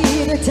time,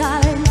 later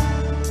time,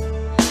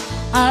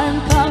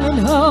 I'm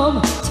coming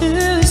home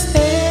to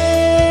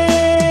stay.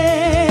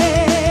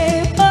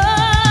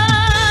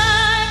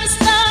 I'm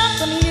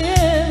stuck on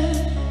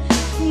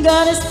you,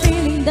 got this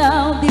feeling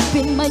down deep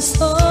in my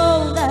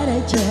soul that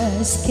I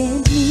just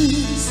can't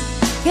lose.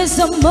 'Cause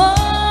I'm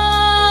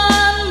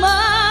on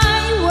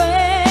my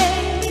way.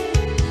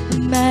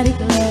 I'm mighty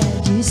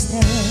glad you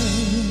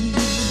stayed.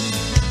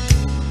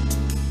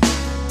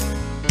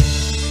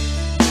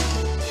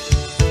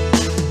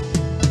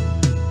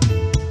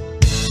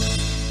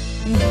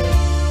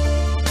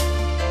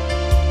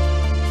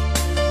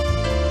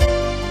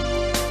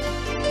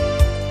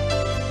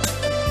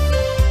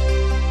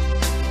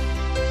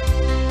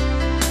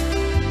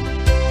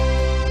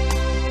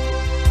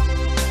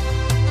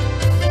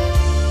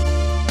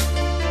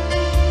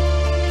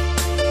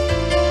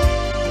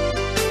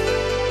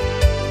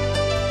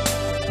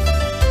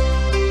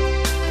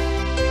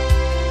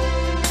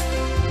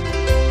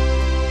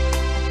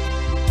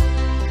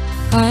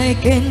 I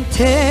can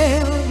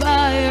tell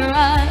by your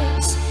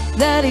eyes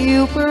that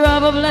you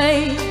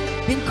probably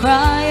been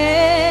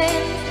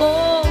crying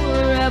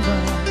forever.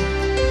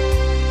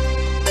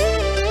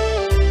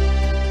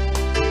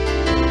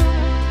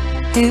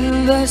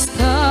 And the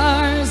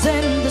stars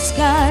in the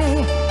sky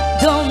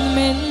don't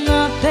mean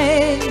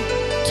nothing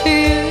to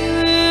you,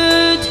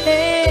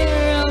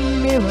 dear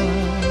mirror.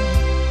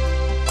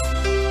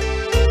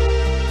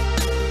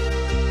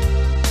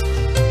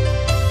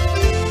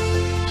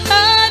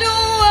 I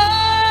don't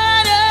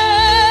wanna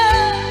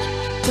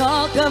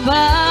talk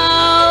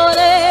about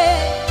it,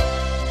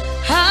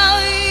 how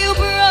you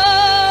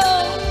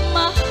broke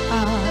my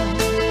heart.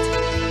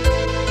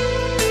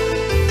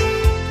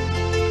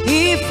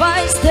 If I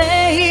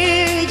stay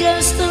here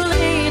just a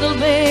little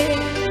bit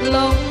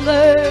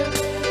longer,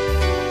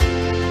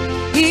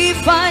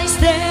 if I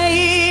stay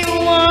here,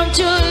 won't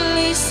you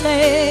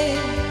listen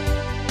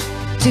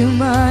to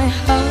my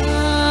heart?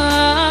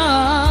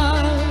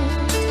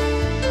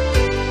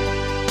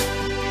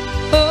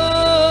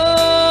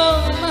 Oh,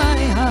 my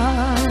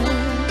heart.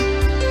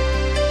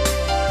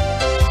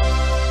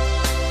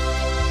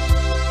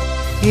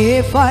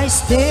 If I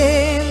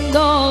stand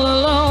all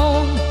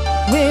alone,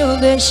 will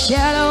the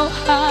shadow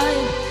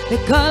hide the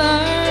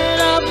color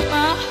of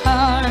my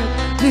heart?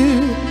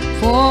 Blue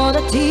for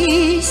the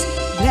tears,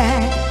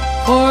 black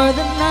for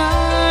the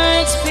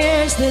nights,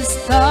 fierce. The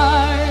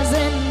stars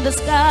in the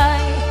sky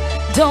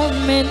don't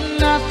mean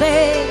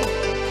nothing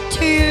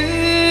to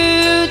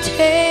you,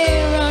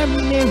 dear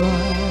mirror.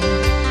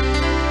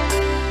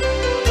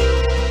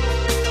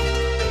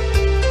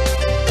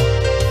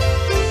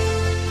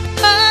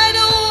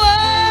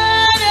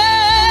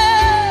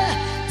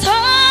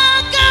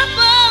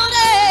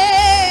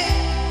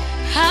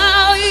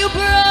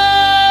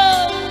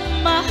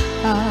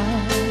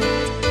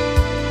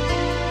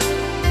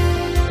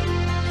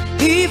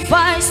 If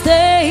I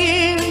stay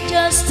here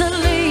just a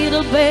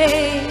little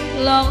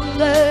bit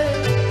longer,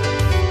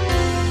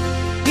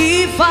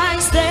 if I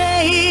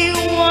stay here,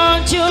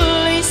 won't you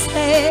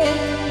listen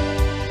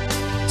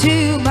to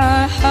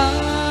my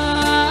heart?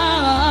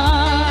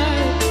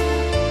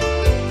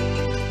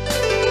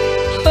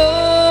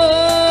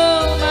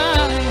 Oh,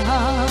 my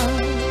heart.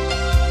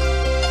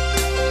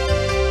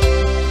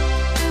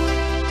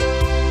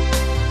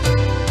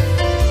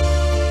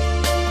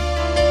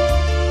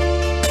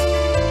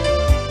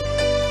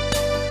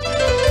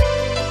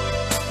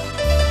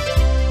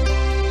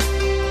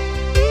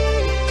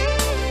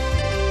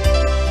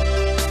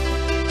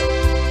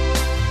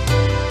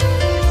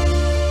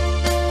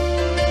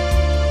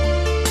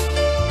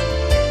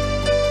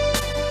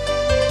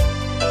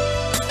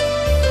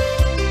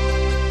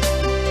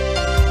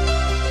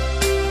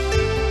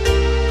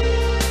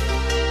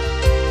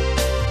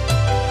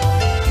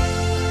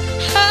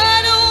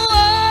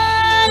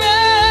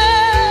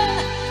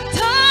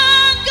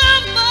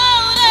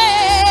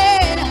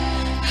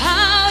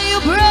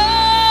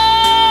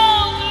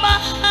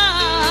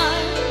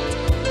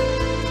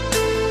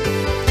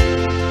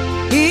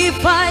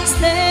 If I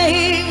stay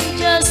here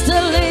just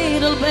a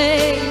little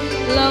bit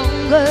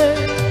longer,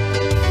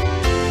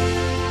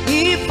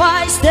 if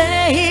I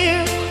stay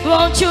here,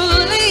 won't you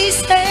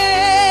listen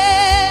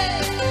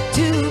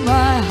to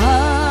my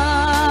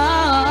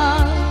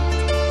heart?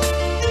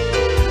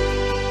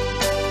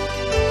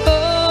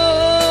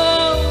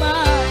 Oh,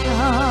 my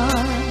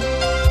heart.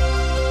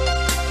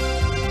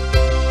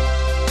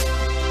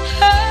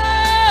 Oh,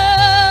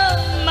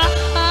 my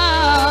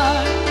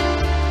heart.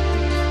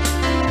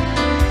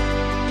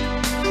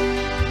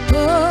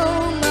 Oh,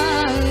 my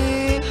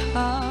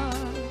heart.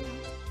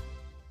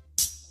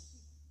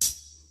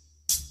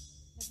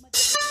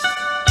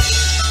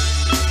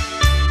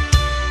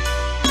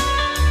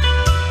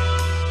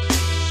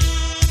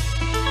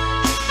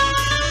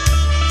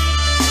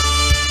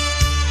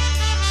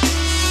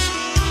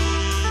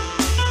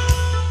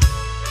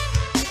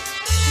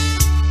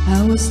 I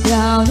was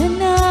down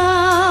and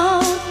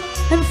out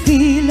and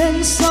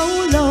feeling so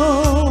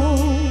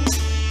low.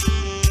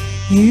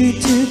 You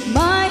took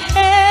my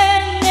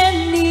hand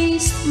and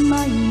eased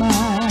my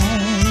mind.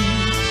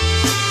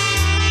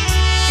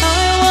 I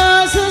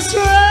was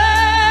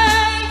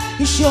astray,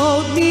 you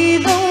showed me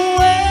the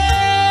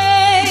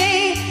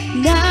way.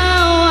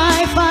 Now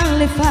I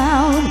finally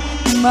found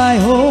my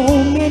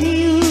home in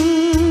you.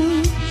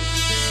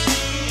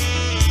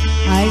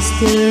 I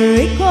still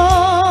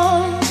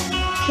recall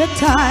the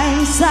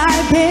times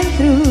I've been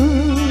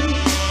through,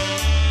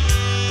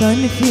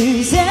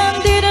 confused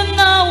and didn't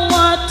know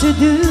what to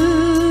do.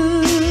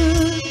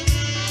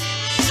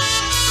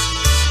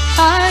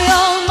 I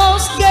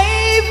almost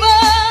gave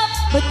up,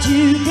 but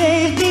you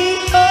gave me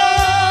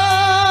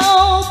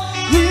hope.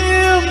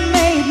 You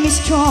made me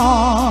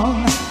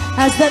strong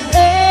as the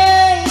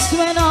days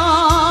went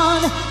on.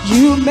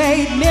 You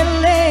made me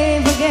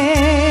live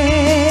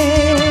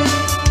again.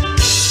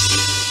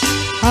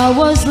 I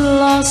was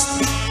lost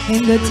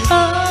in the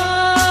dark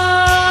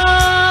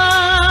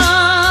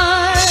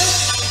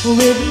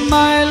with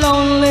my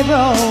lonely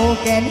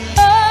broken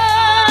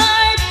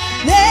heart.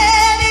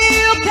 Then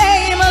you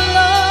came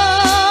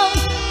along.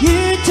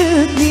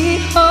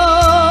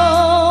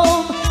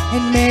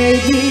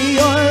 made me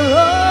your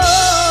own.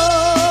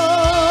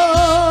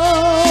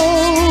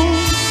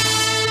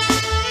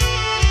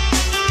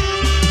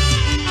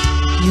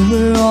 You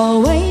were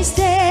always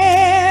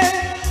there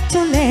to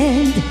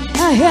lend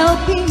a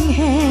helping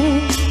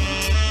hand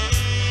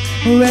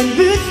when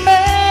good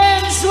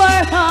friends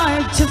were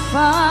hard to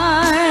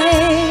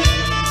find.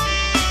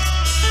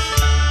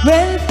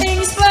 When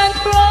things went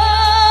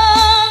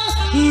wrong,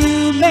 you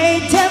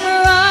made them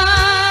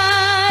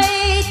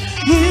right.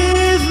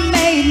 You've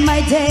made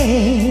my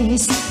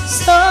days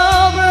so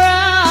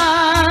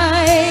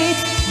bright.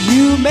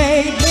 You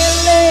made me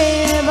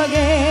live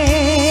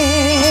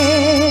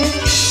again.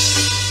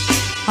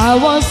 I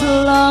was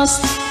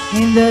lost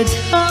in the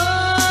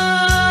dark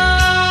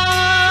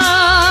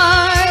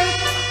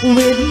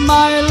with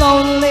my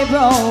lonely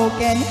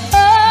broken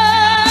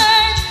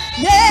heart.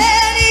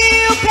 Then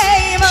you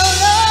came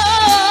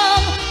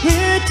along,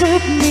 you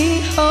took me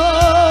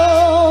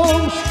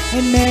home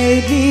and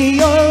made me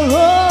your own.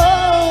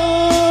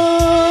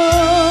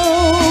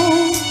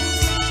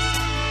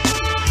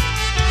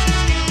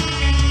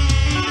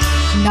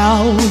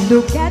 Now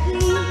look at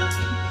me,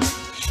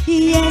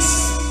 yes,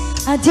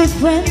 a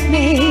different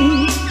me,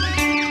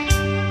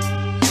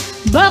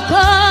 back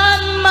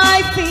on my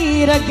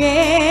feet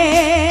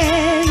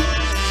again.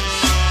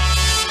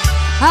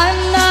 I'm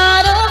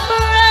not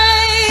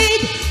afraid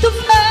to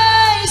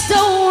face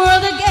the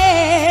world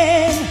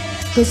again,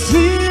 'cause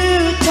you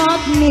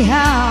taught me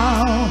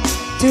how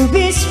to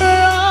be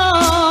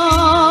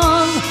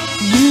strong.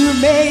 You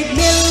made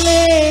me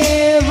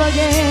live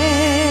again.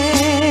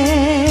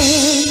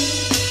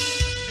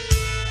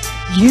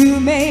 You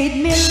made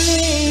me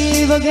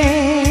live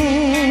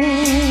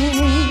again.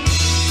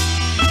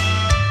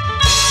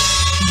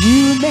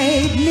 You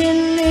made me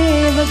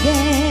live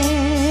again.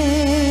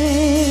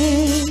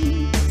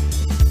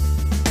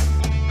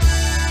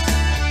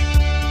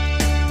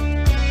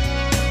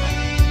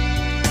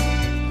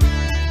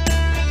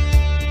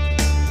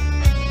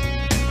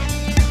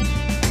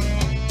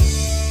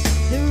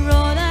 The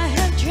road I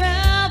have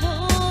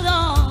traveled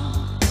on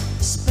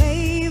is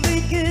paved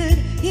with good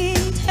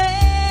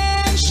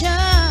intention.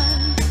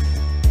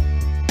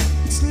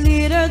 It's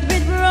littered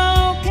with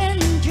broken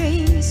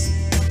dreams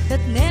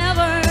that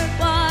never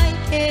quite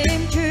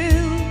came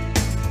true.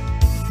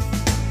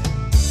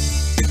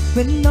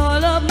 When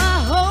all of my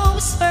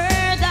hopes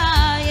were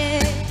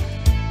dying,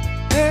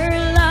 her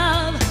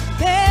love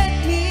kept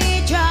me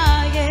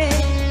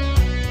trying.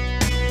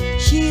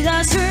 She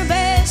does her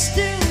best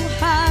to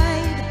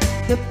hide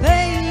the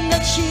pain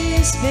that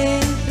she's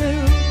been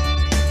through.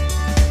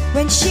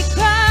 When she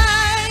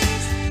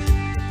cries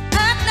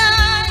at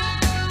night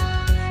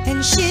and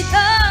she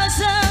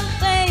doesn't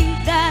think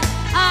that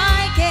I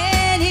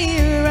can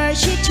hear her,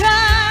 she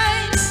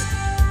tries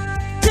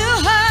to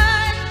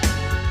hide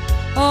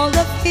all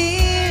the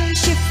fear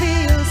she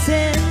feels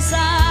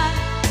inside.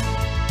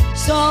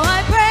 So I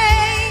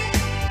pray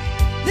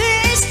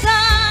this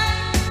time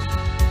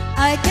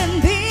I can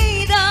be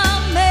the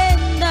man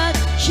that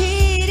she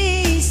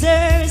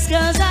deserves,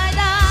 'cause I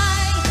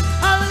die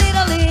a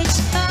little each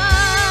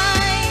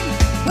time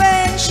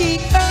when she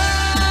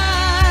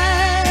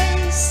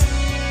cries.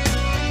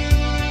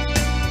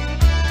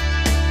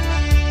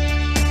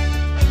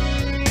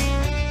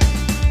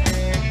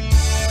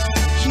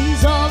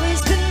 She's always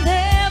been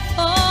there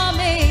for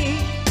me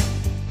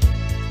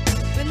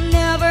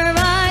whenever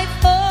I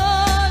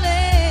fall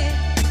in.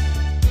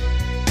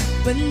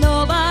 When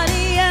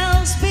nobody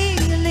else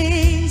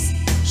believes,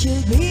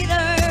 she'll be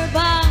there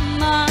by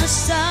my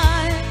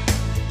side.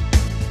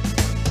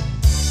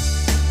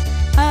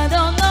 I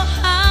don't know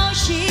how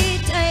she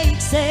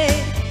takes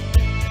it.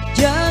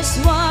 Just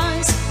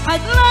once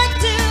I'd like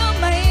to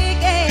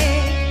make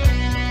it.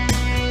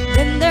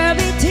 Then there'll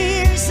be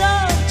tears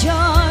of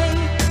joy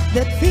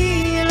that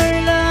feel her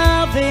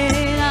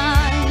loving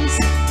eyes.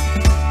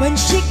 When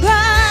she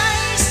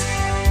cries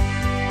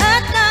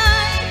at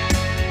night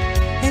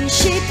and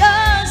she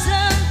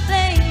doesn't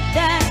think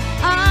that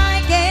I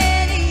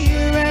can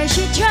hear her,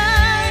 she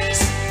tries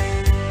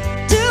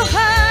to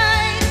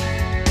hide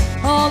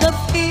all the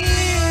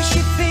fear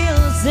she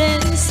feels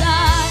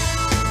inside.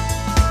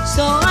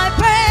 So I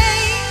pray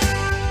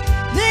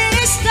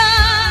this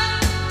time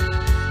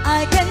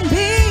I can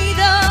be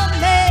the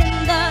man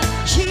that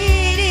she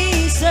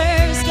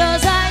deserves,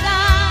 'cause I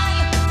die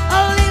a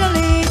little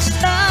each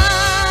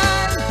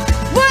time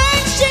when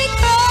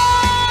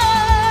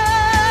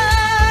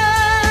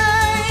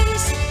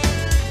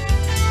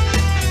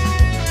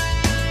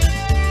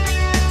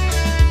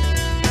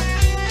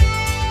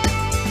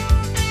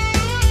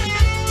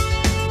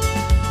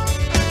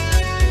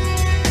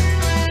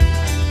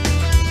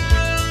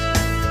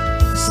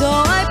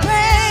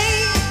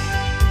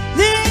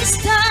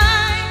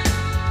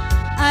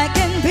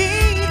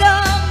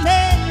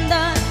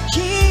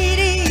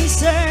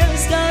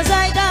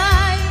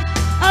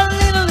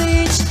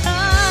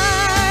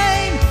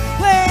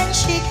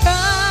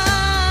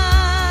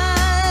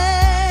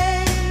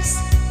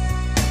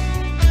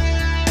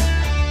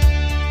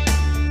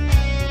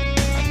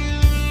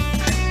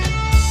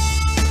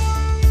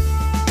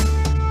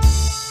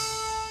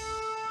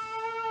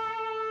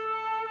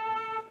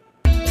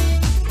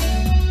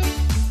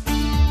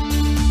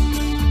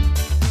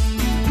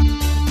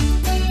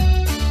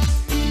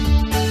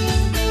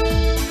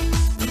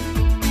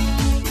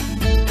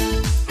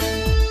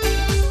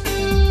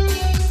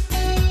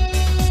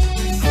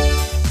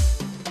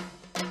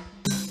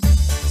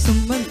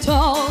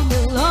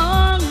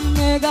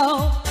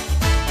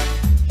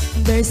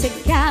There's a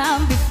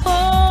calm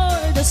before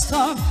the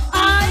storm.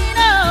 I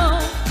know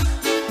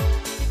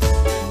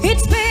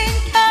it's been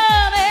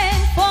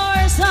coming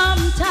for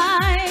some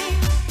time.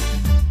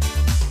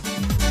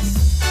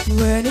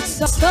 When it's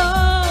so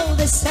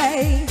they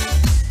say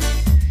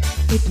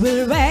it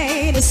will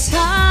rain a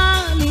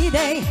sunny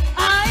day.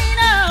 I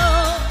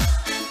know,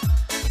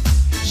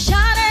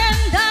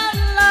 shining down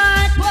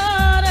like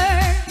water.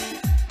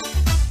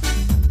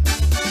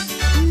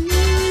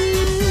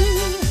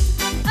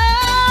 I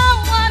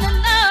wanna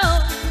know,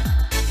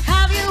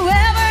 have you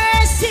ever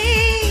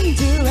seen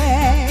the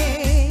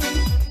rain?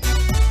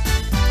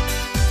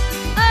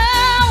 I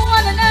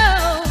wanna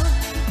know,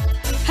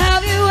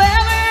 have you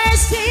ever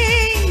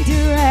seen the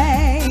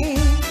rain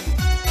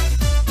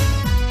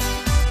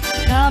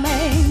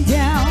coming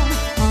down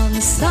on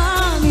a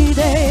sunny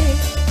day?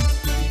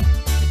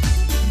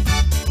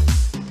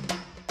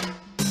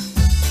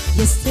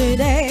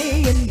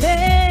 Yesterday and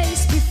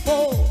days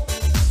before,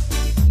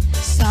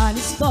 sun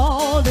is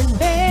cold and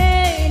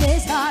rain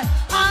is hot.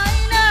 I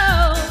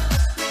know,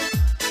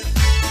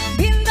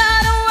 been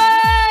that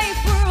way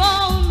for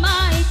all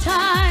my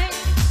time.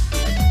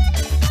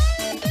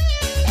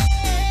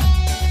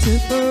 To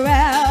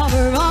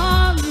forever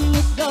on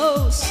it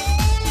goes,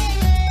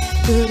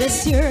 to the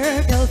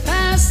circle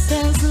fast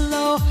and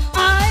slow.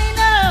 I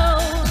know,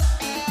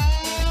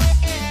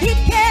 it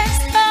can't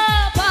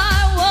stop, I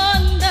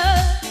wonder.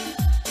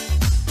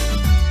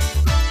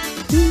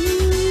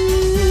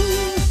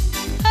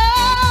 I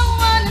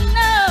wanna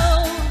know,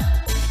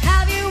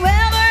 have you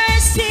ever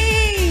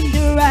seen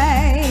the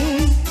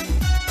rain?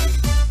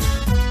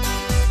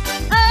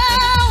 I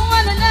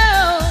wanna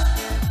know,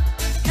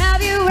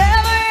 have you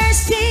ever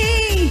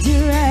seen the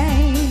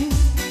rain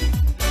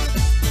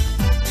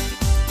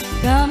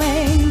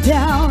coming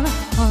down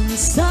on a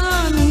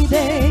sunny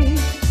day?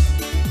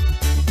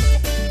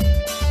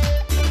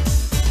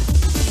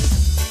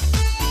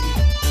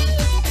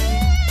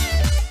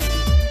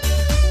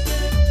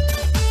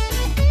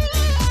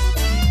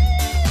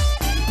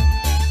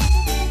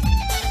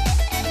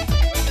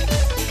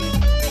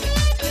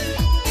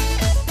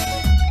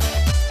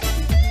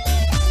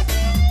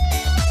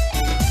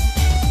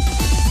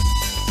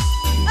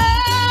 I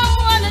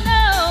wanna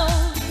know,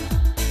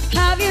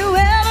 have you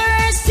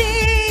ever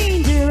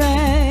seen the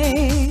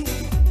rain?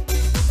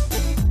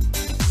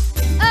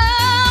 I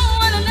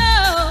wanna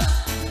know,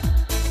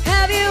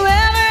 have you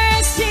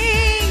ever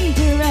seen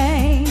the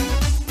rain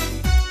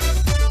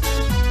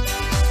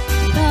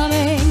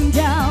coming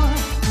down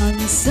on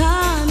a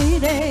sunny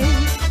day?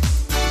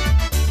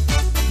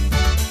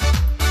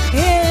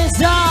 It's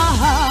a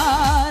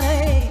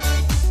heartache,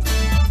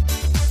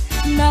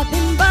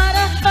 nothing but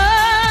a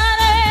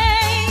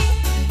heartache.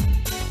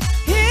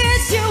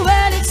 It's you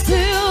when it's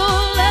too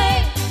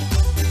late.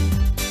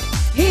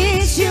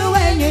 It's you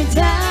when you're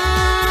down.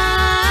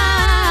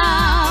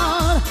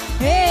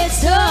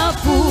 It's a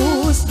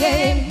fool's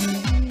game,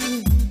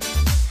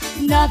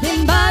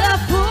 nothing but a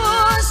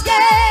fool's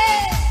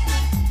game.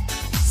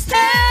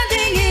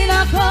 Standing in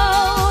a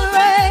cold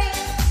rain,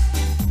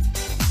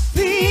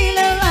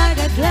 feeling like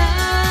a clown.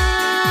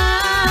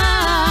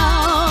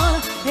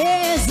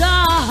 It's a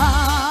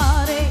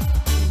heartache,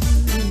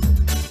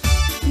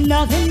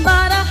 nothing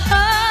but a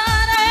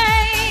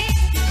heartache.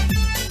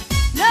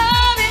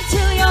 Love it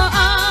till your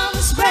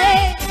arms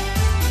break,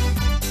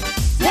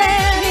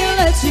 then he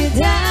lets you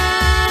down.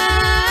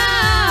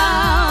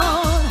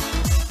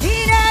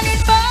 He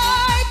doesn't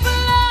fight for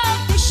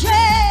love to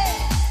share.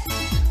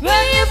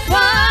 When you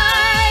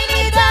find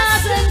he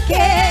doesn't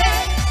care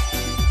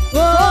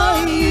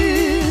for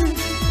you.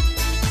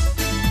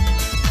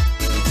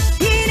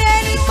 He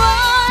didn't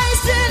find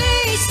to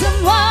need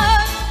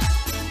someone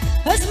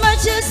as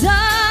much as I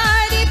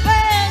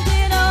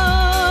depended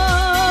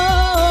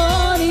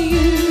on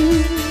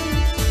you.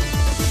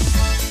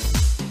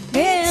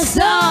 It's a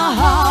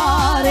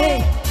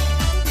heartache,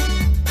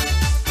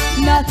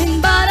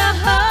 nothing but a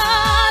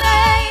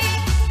heartache.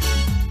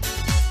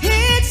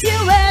 Hits you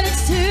when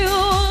it's too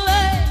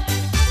late.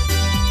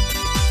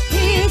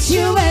 Hits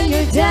you when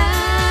you're down.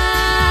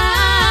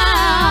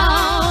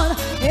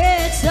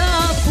 It's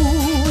a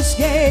fool's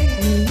game,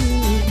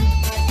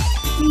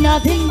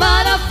 nothing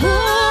but a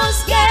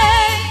fool's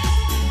game.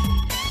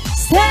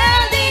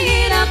 Standing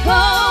in a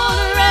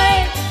cold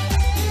rain,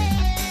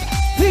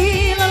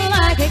 feeling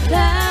like a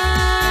clown.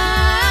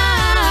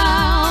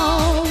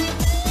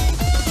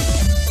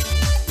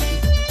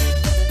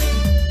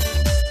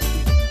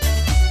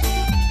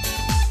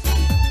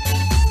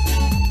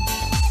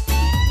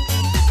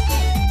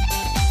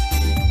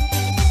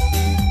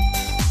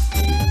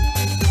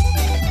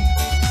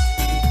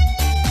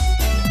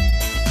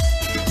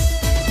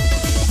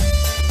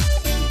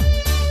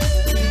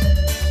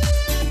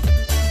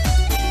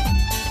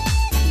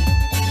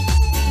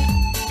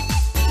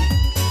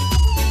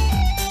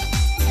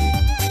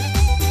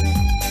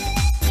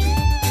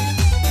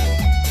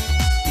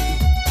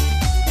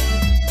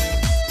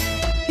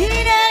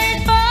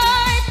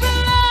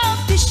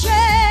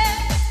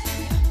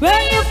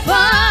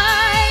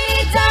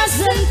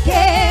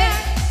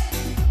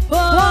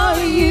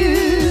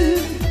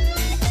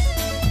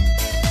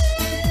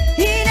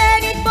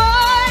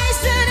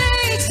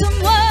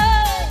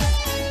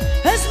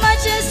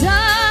 much as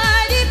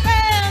I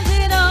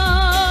depended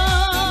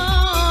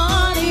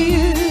on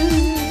you.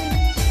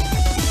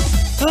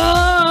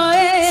 Oh,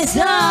 it's a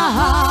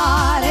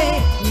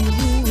heartache,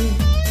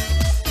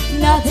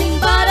 nothing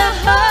but a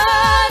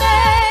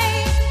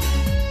heartache.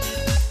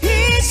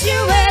 It's you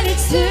when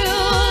it's too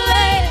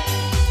late.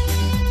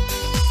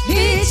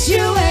 It's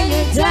you when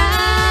you're down.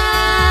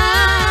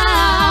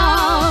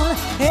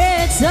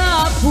 It's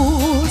a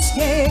fool's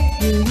game,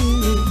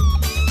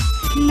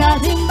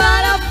 nothing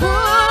but a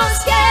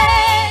fool's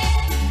game.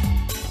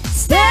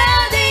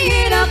 Standing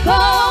in a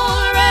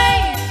cold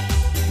rain,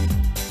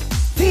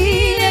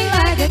 feeling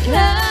like a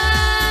clown.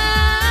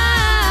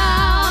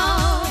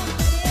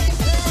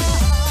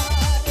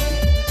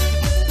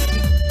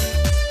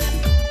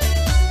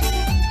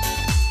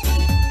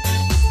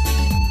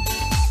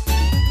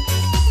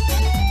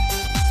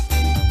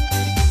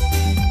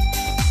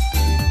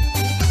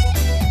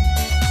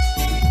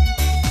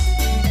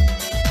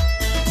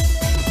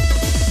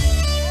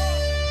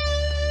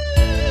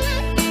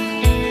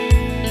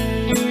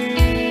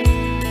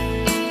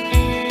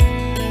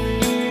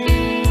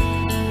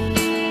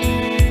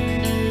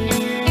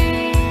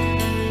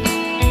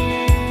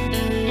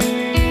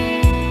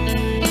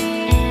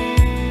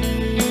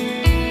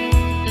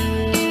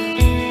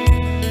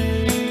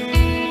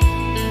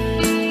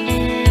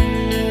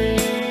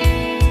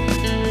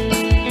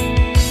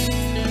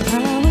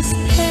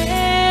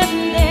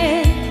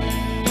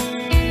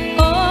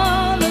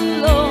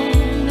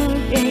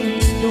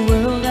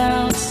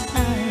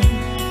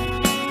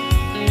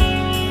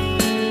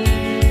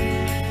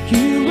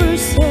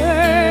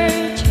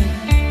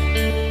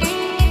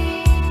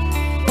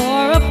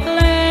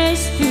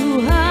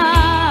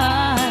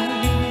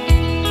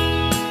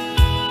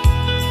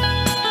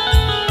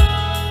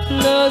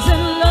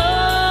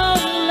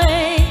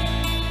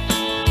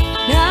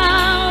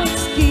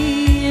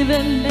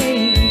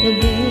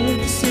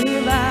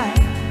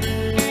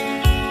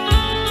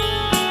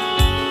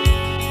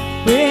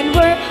 When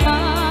we're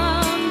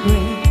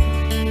hungry,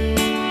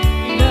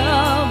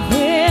 love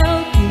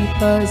will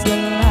keep us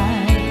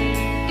alive.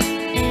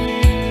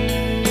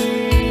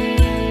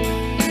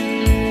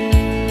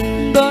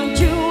 Don't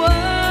you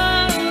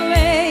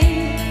worry,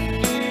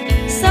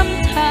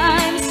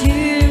 sometimes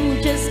you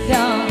just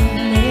gotta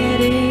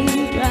let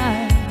it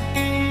dry.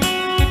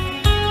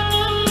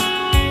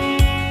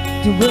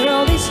 The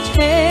world is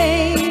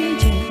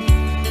changing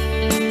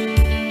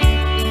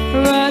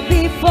right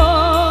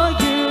before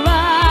your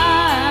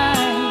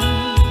eyes.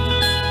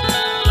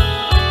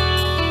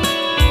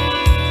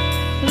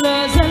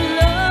 Love's a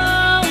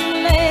lonely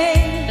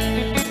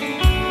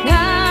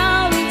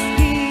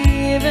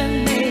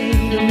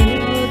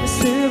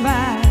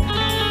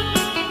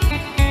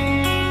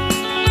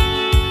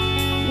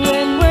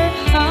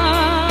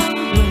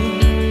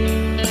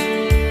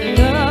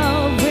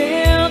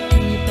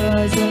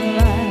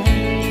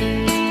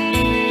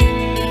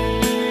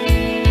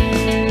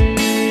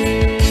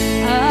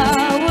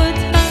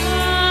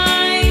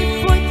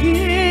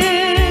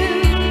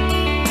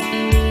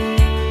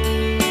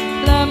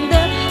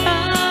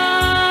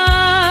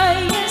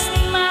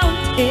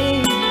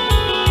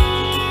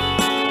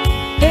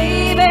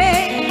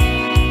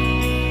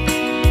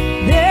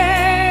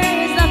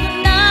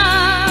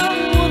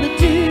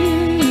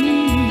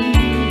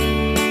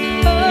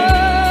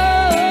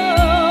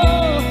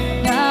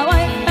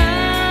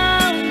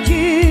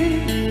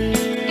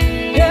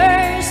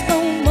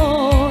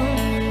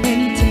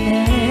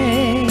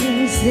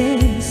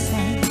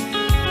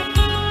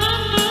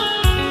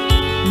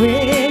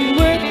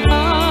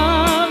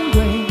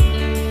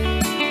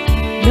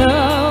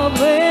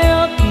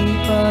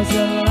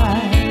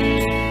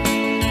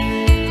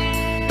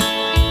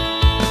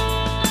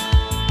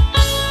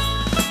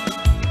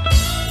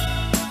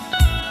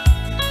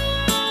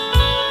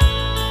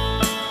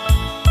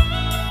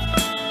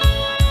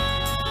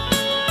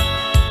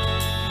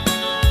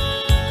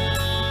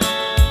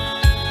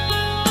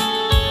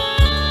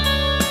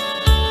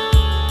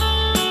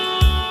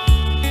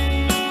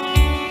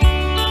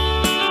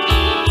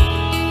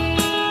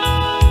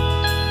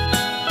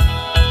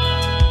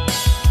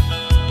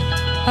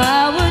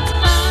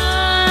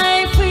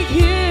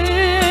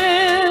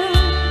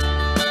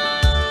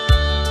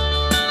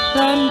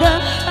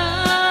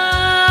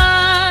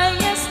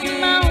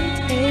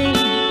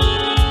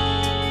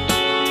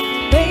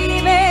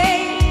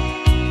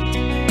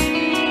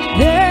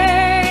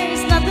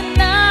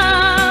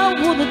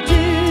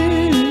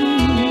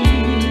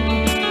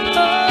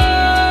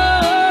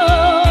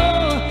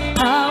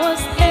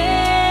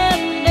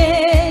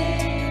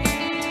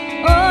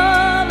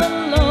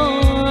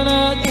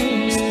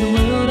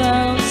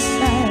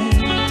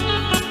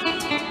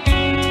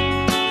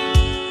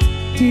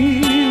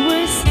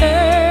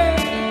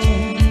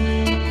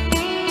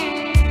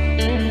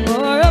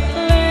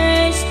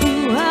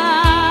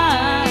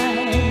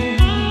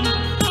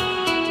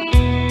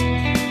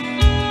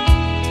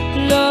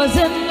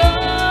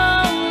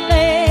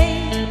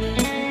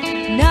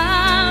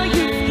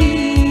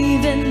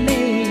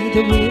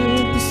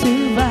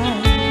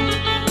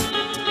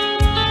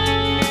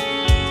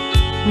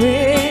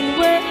When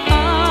we're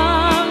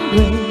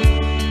hungry,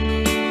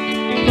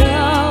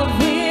 love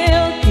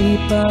will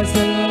keep us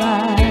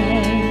alive.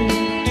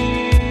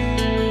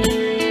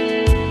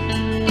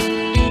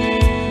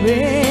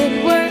 When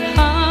we're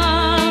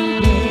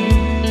hungry,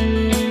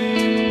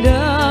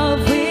 love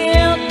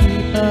will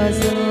keep us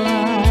alive.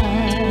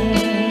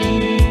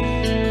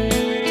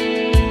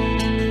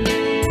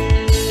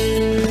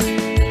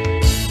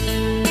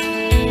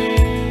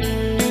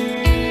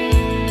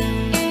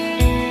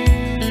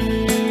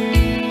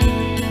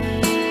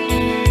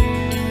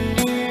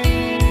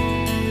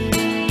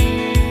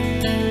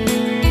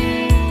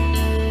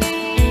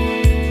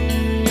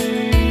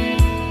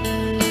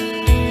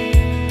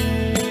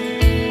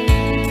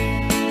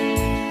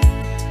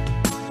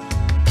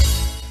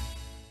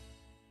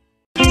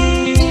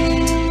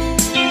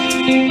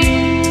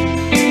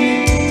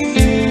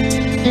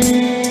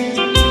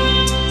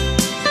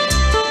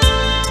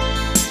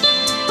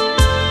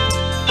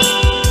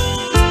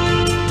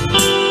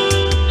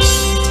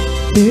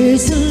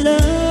 There's a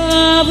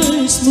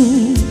lover's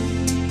moon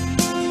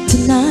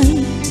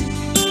tonight.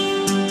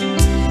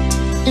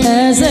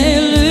 As I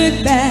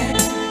look back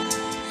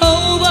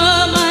over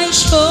my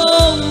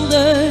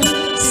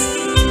shoulders,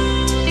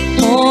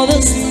 all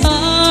the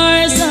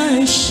stars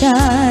are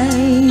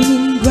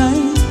shining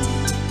bright,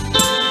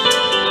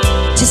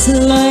 just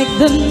like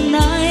the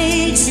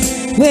nights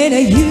when I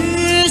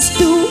used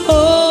to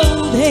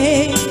hold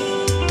him.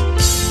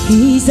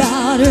 He's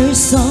out there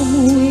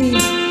somewhere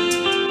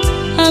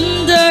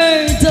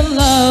under the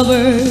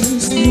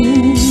lover's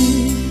moon.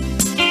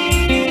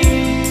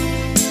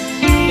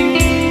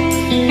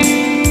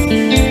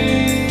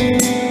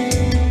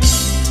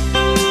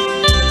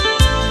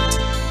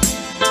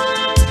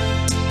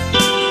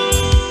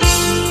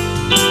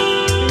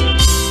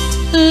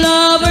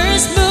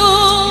 Lover's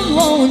moon,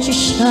 won't you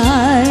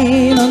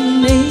shine on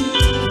me,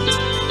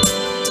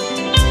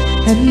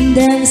 and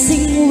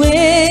dancing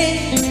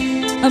with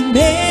a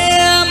memory.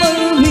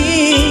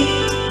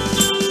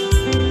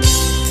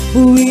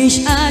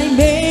 Wish I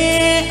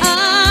may,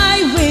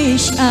 I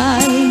wish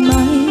I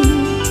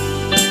might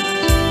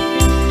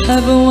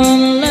have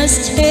one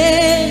last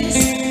chance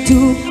to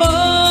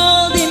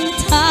hold him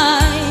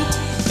tight,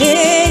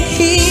 and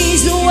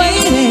he's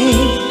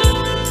waiting.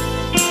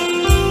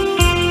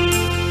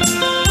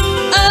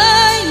 I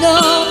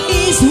know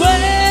he's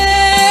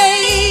waiting.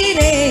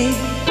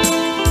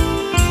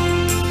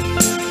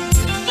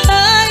 I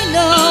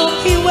know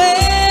he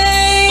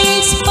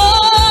waits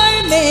for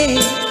me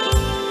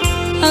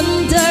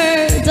under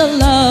the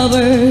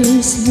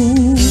lover's moon.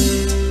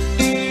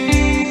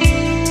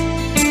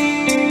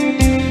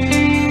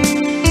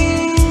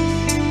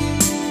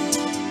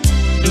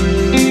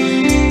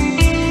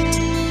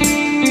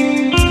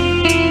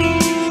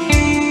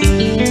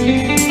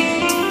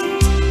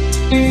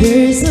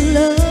 There's a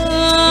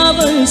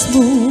lover's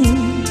moon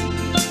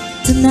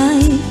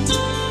tonight,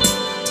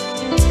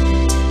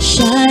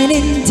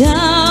 shining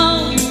down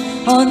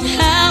on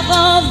half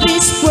of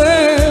this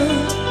world.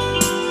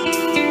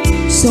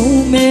 So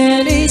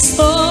many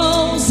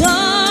souls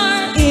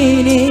are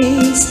in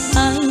his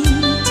hand,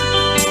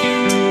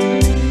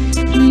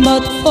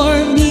 but for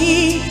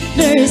me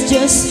there's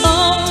just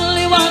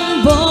only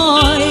one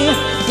boy,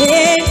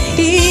 and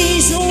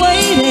he's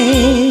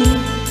waiting.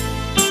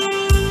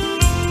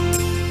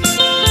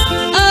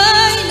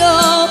 I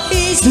know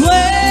he's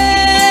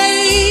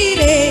waiting.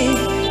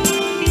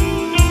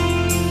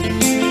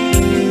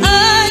 I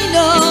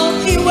know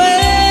he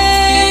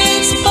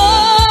waits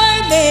for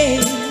me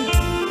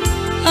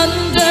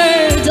under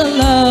the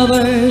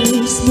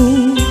lover's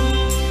moon.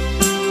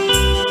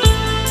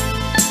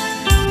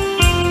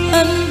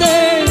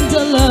 Under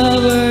the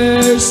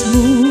lover's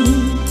moon.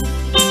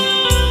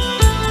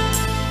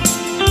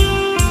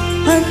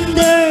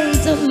 Under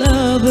the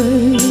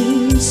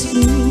lover's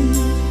moon.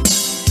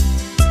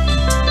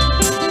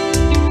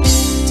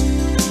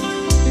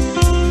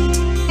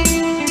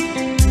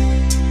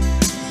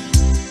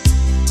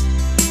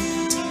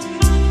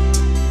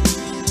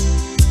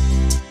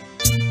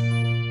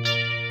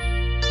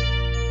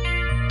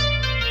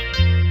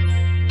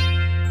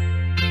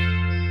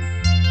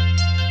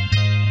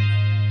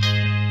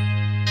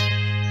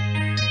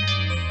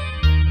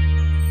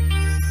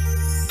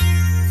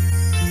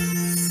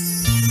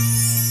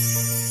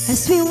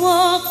 As we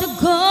walk the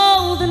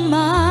golden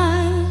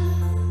mile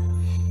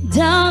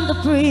down the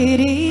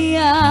pretty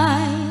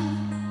aisle,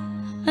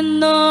 I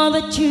know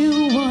that you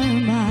are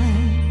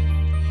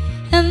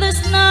mine, and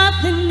there's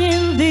nothing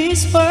in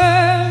this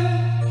world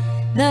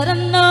that I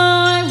know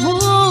I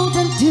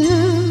wouldn't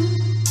do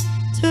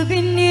to be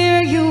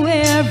near you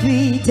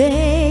every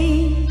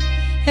day,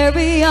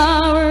 every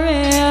hour,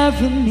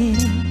 every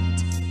minute.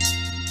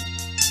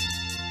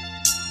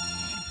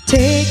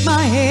 Take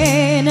my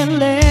hand and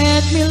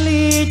let me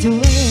lead the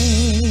way.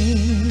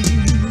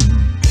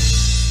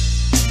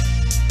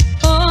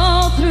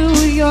 All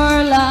through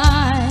your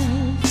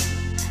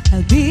life,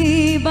 I'll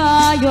be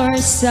by your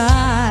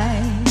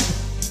side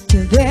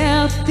till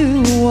death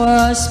do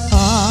us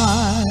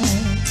part.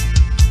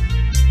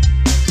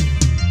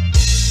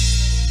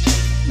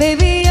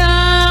 Baby,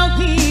 I'll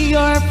be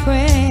your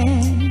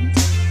friend.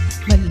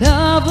 My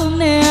love will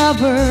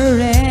never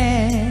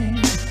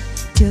end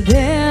till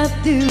death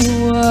do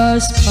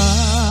us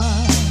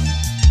part.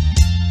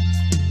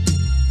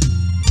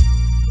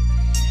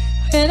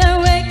 When I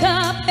wake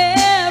up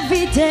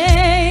every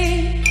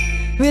day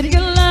with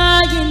you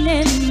lying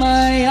in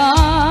my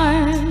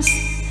arms,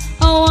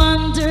 I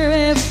wonder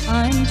if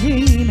I'm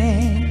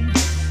dreaming.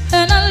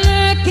 When I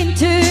look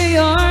into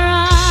your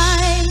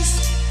eyes,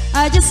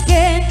 I just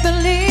can't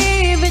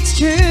believe it's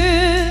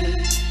true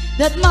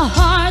that my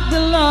heart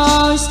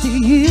belongs to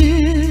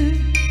you.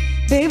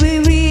 Baby,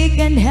 we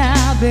can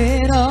have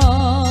it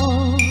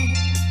all.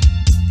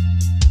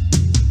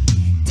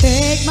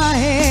 Take my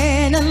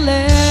hand and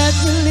let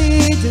me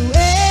lead the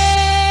way.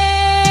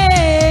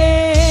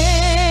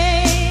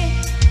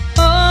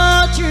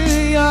 All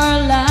through your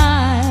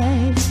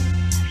life,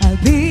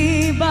 I'll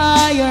be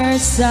by your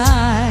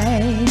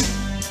side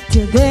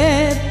till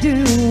death do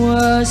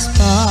us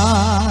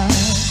part.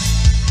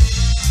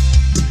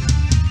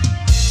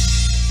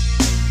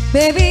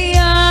 Baby,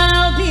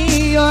 I'll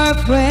be your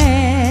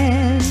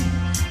friend.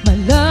 My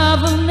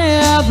love will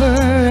never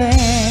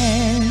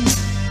end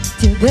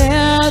till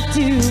death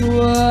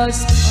do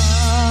us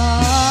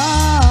part.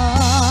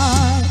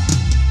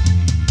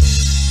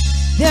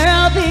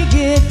 There'll be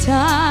good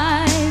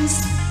times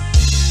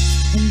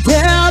and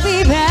there'll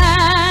be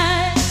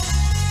bad,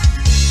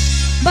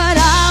 but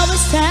I will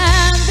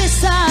stand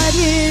beside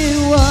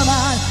you,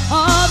 woman,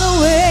 all the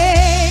way.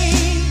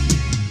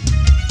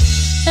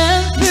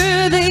 And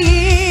through the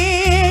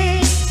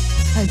years,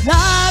 as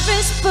life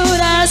is put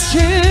us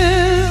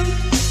through,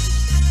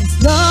 and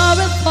snow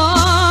will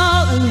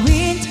fall on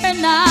winter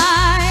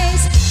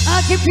nights,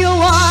 I'll keep you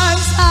warm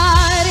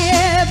side,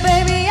 yeah,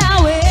 baby, I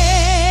will.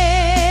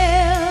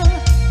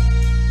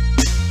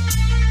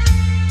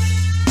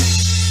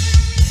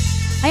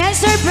 Ayan,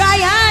 Sir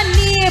Brian,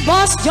 ni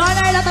Boss John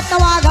na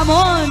tatawagan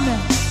mo.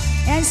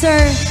 Ayan,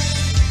 sir.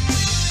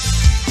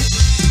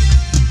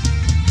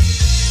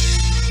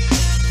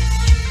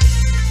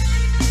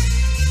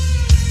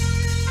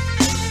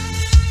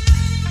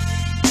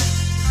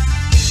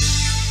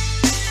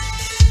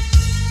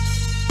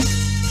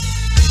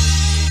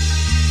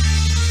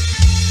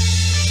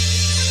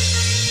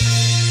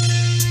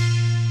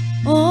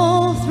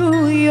 All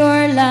through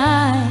your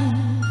life,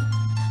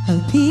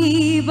 I'll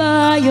be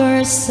by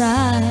your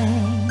side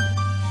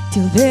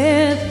till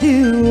death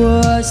do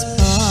us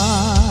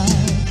part.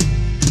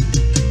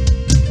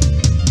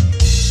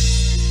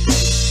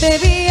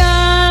 Baby,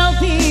 I'll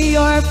be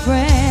your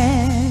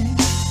friend.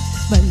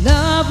 My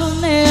love will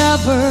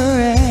never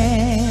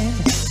end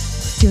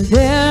till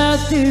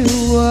death do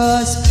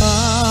us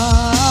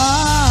part.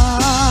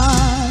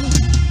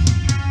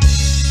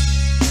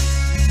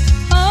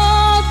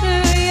 All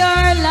through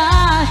your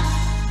life,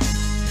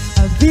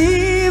 I'll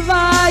be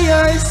by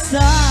your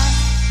side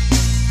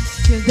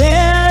till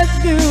death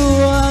do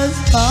us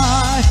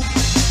part.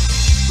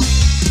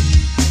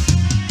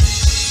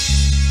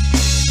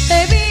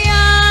 Baby,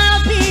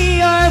 I'll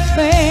be your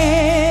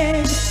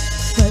friend.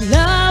 My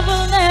love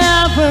will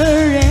never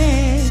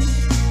end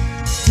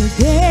till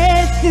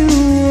death do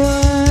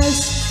us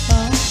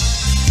part.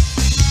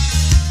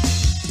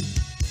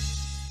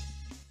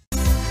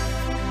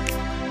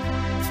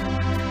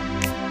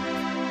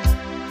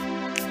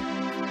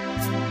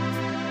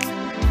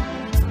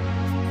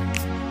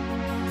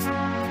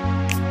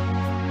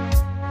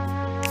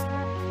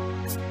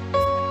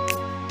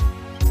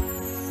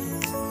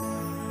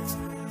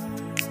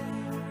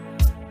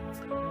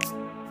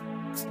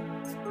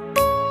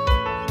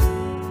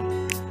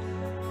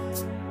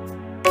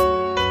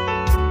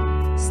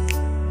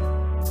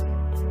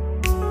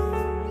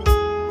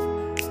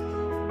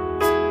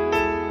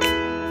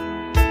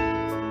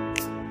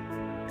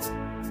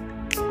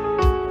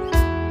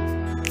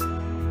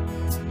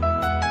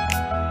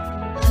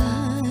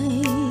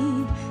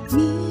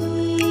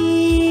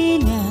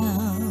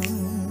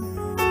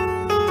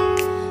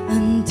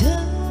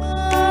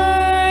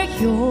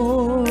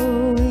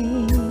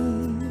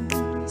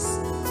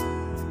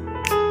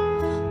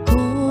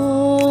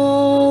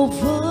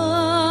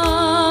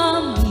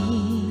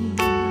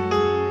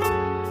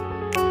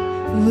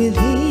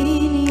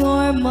 Within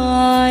your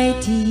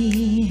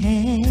mighty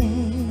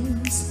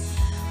hands,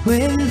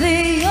 when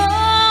the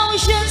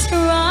oceans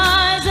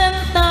rise and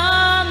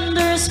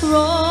thunders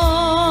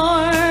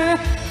roar,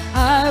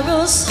 I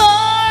will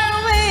soar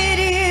with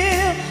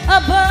you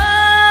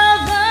above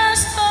the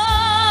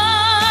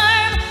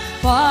storm.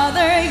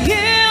 Father,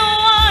 you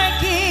are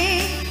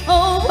King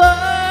over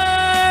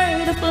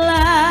the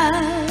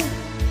flood,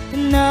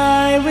 and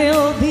I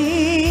will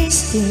be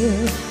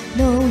still,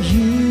 know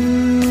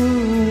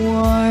you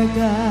are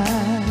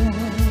God.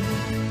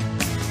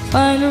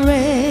 Find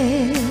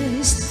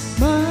rest,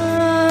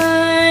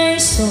 my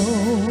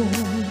soul,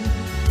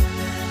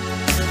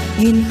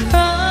 in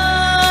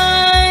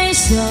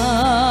Christ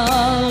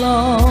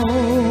alone.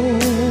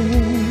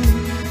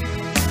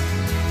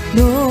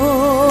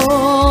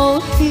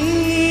 Know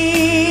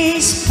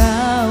His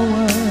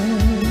power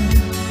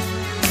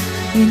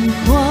in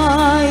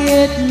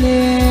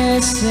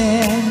rest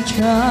and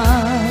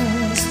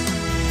trust.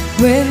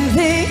 When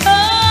the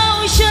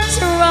oceans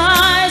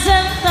rise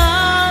and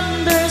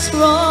thunders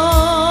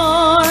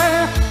roar,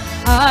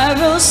 I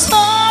will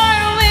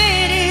soar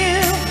with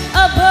you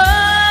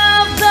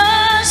above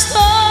the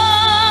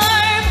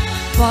storm.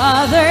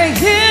 Father,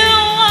 you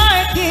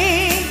are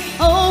king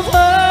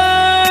over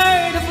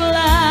the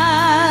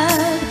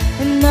flood,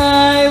 and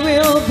I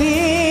will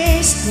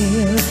be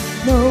still,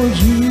 know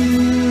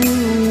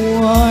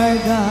you are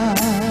God.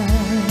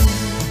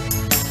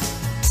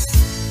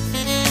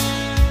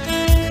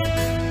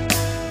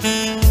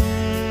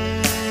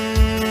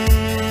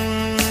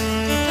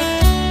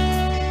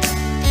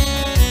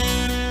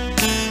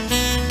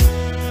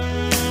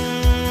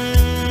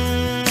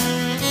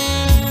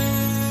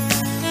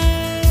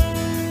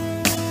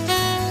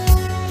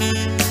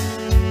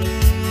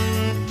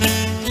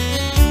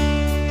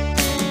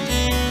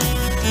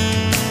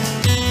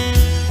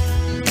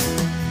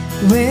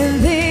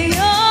 When the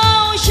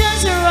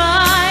oceans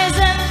rise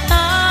and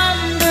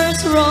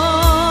thunders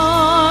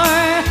roar,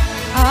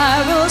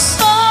 I will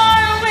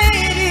soar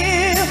with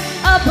you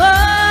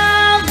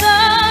above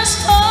the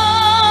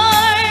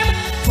storm.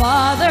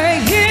 Father,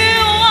 you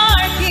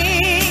are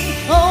king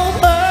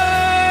over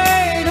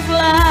the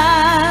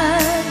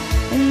flood,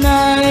 and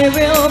I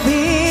will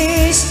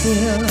be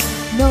still,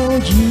 know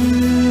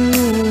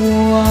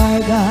you are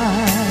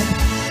God.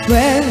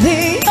 When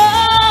the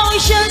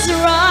oceans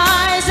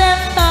rise and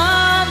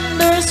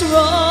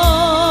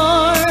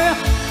roar,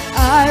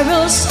 I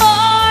will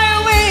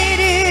soar with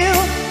you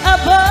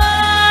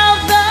above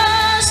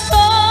the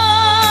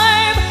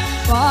storm.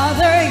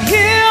 Father,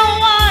 you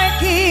are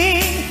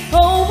king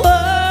over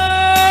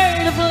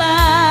the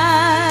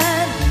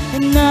flood,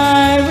 and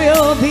I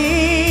will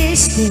be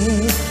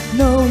still,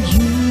 know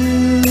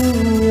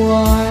you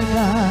are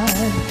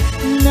God.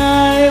 And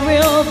I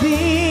will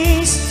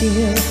be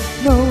still,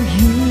 know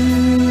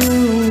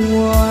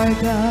you are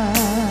God.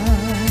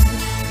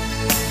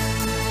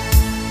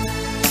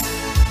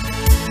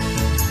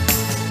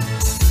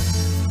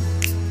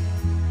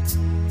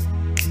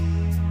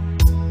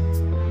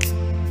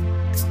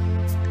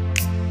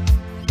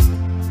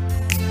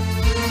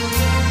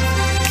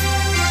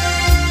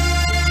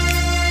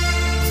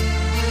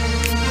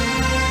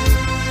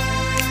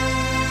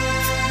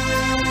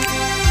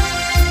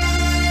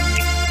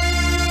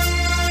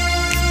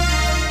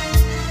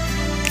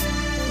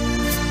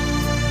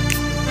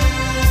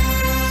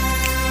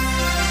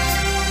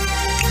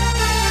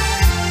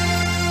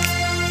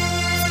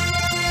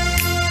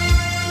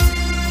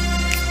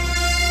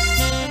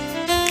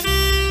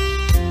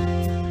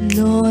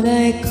 Lord,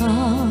 I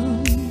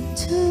come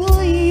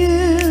to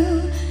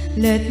you,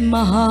 let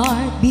my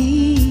heart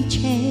be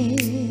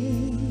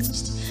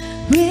changed,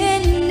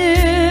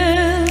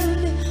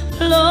 renewed,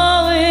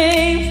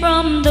 flowing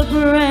from the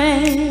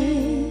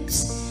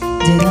grace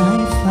that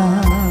I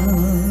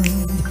found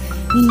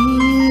in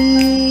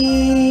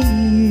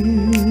you.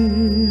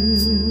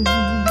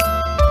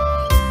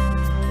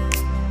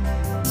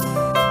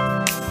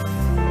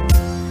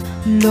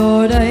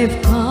 Lord,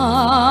 I've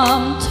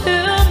come to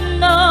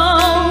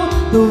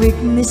the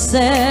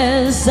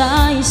weaknesses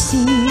I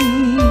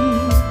see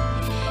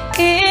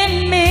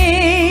in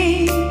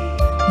me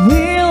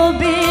will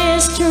be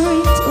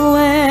stripped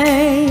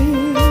away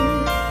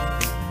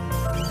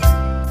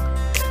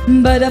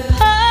by the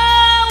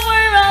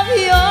power of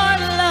your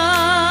love.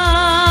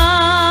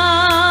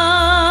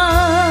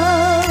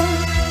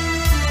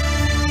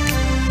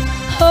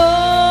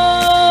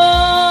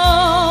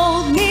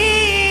 Hold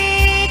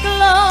me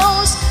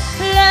close,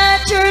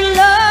 let your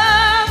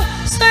love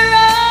surround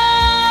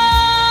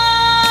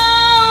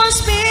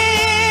me.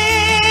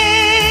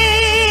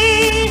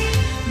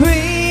 Bring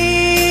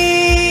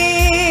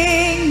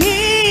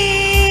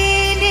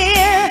me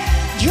near,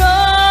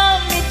 draw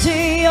me to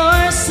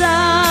your side,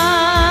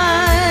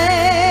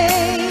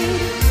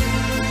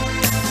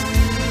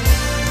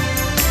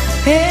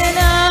 and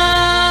as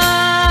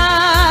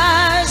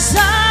I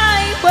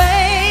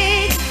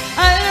wait,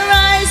 I'll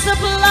rise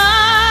up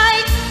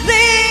like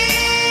the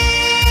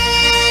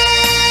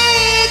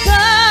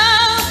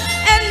eagle,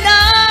 and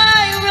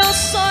I will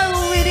soar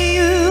with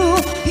you.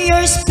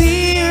 Your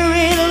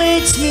spirit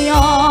leads me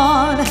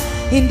on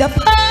in the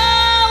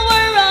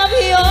power of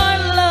your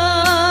love.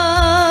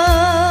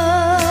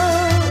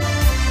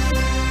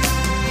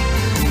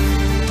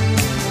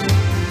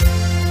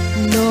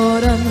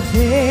 Lord,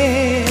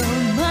 unveil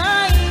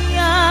my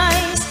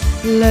eyes,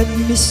 let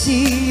me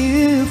see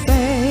you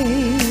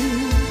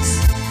face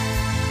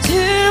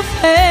to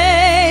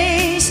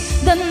face,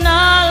 the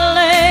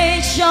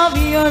knowledge of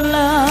your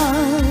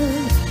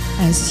love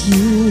as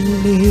you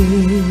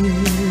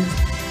live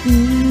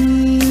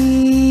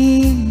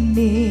in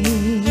me.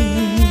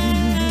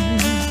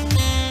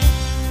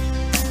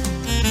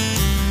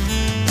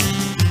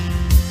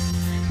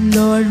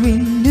 Lord,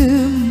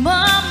 renew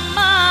my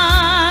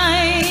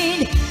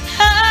mind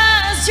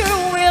as your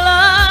will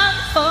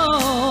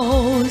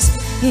unfolds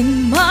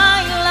in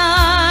my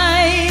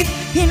life,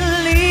 in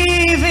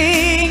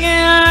living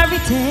every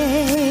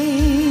day.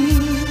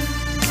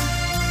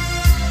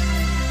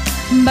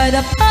 by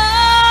the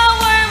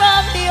power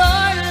of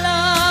your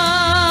love.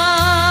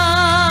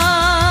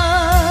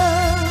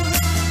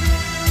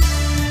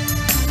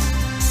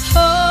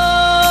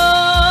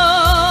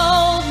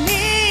 Hold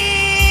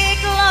me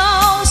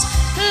close,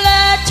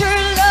 let your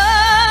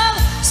love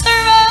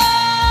surround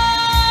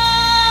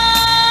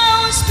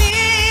me.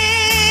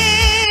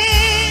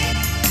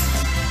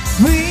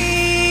 Bring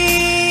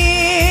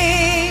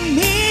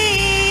me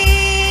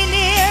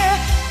near,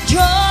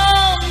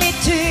 draw me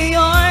to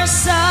your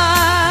side.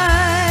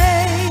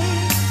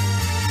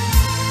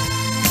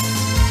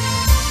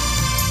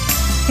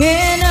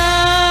 And as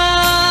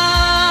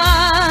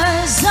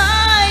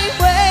I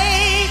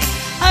wait,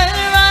 I'll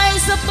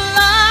rise up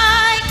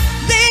like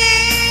the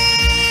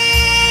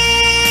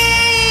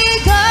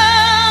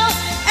eagle,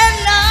 and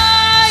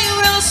I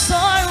will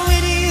soar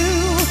with you.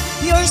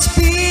 Your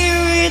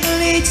spirit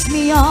leads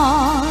me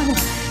on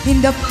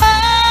in the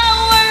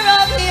power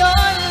of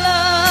your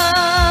love.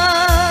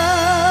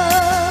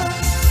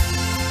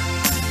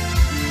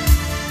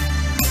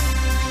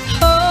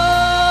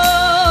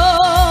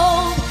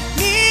 Hold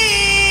me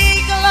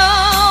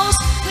close,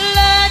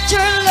 let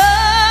your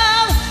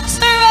love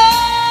surround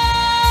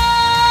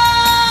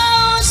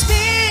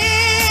me.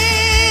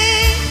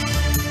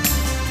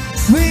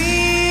 Bring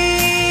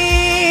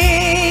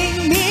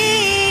me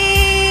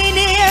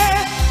near,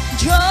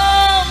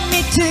 draw me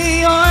to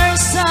your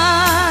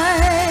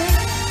side.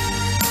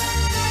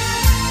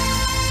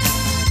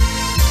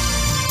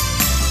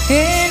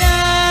 And as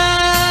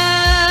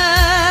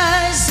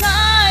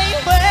I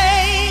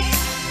wait,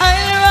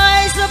 I'll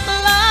rise up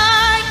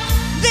like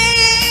the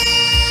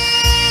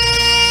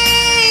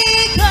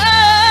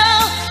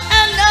eagle,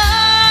 and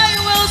I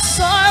will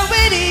soar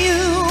with you.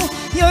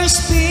 Your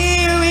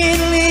spirit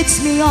leads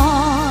me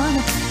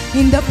on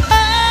in the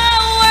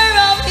power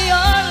of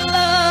your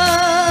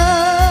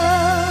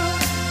love.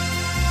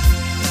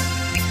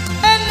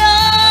 And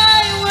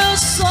I will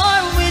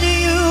soar with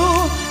you.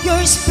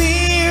 Your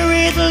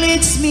spirit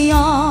leads me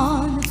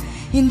on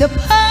in the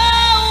power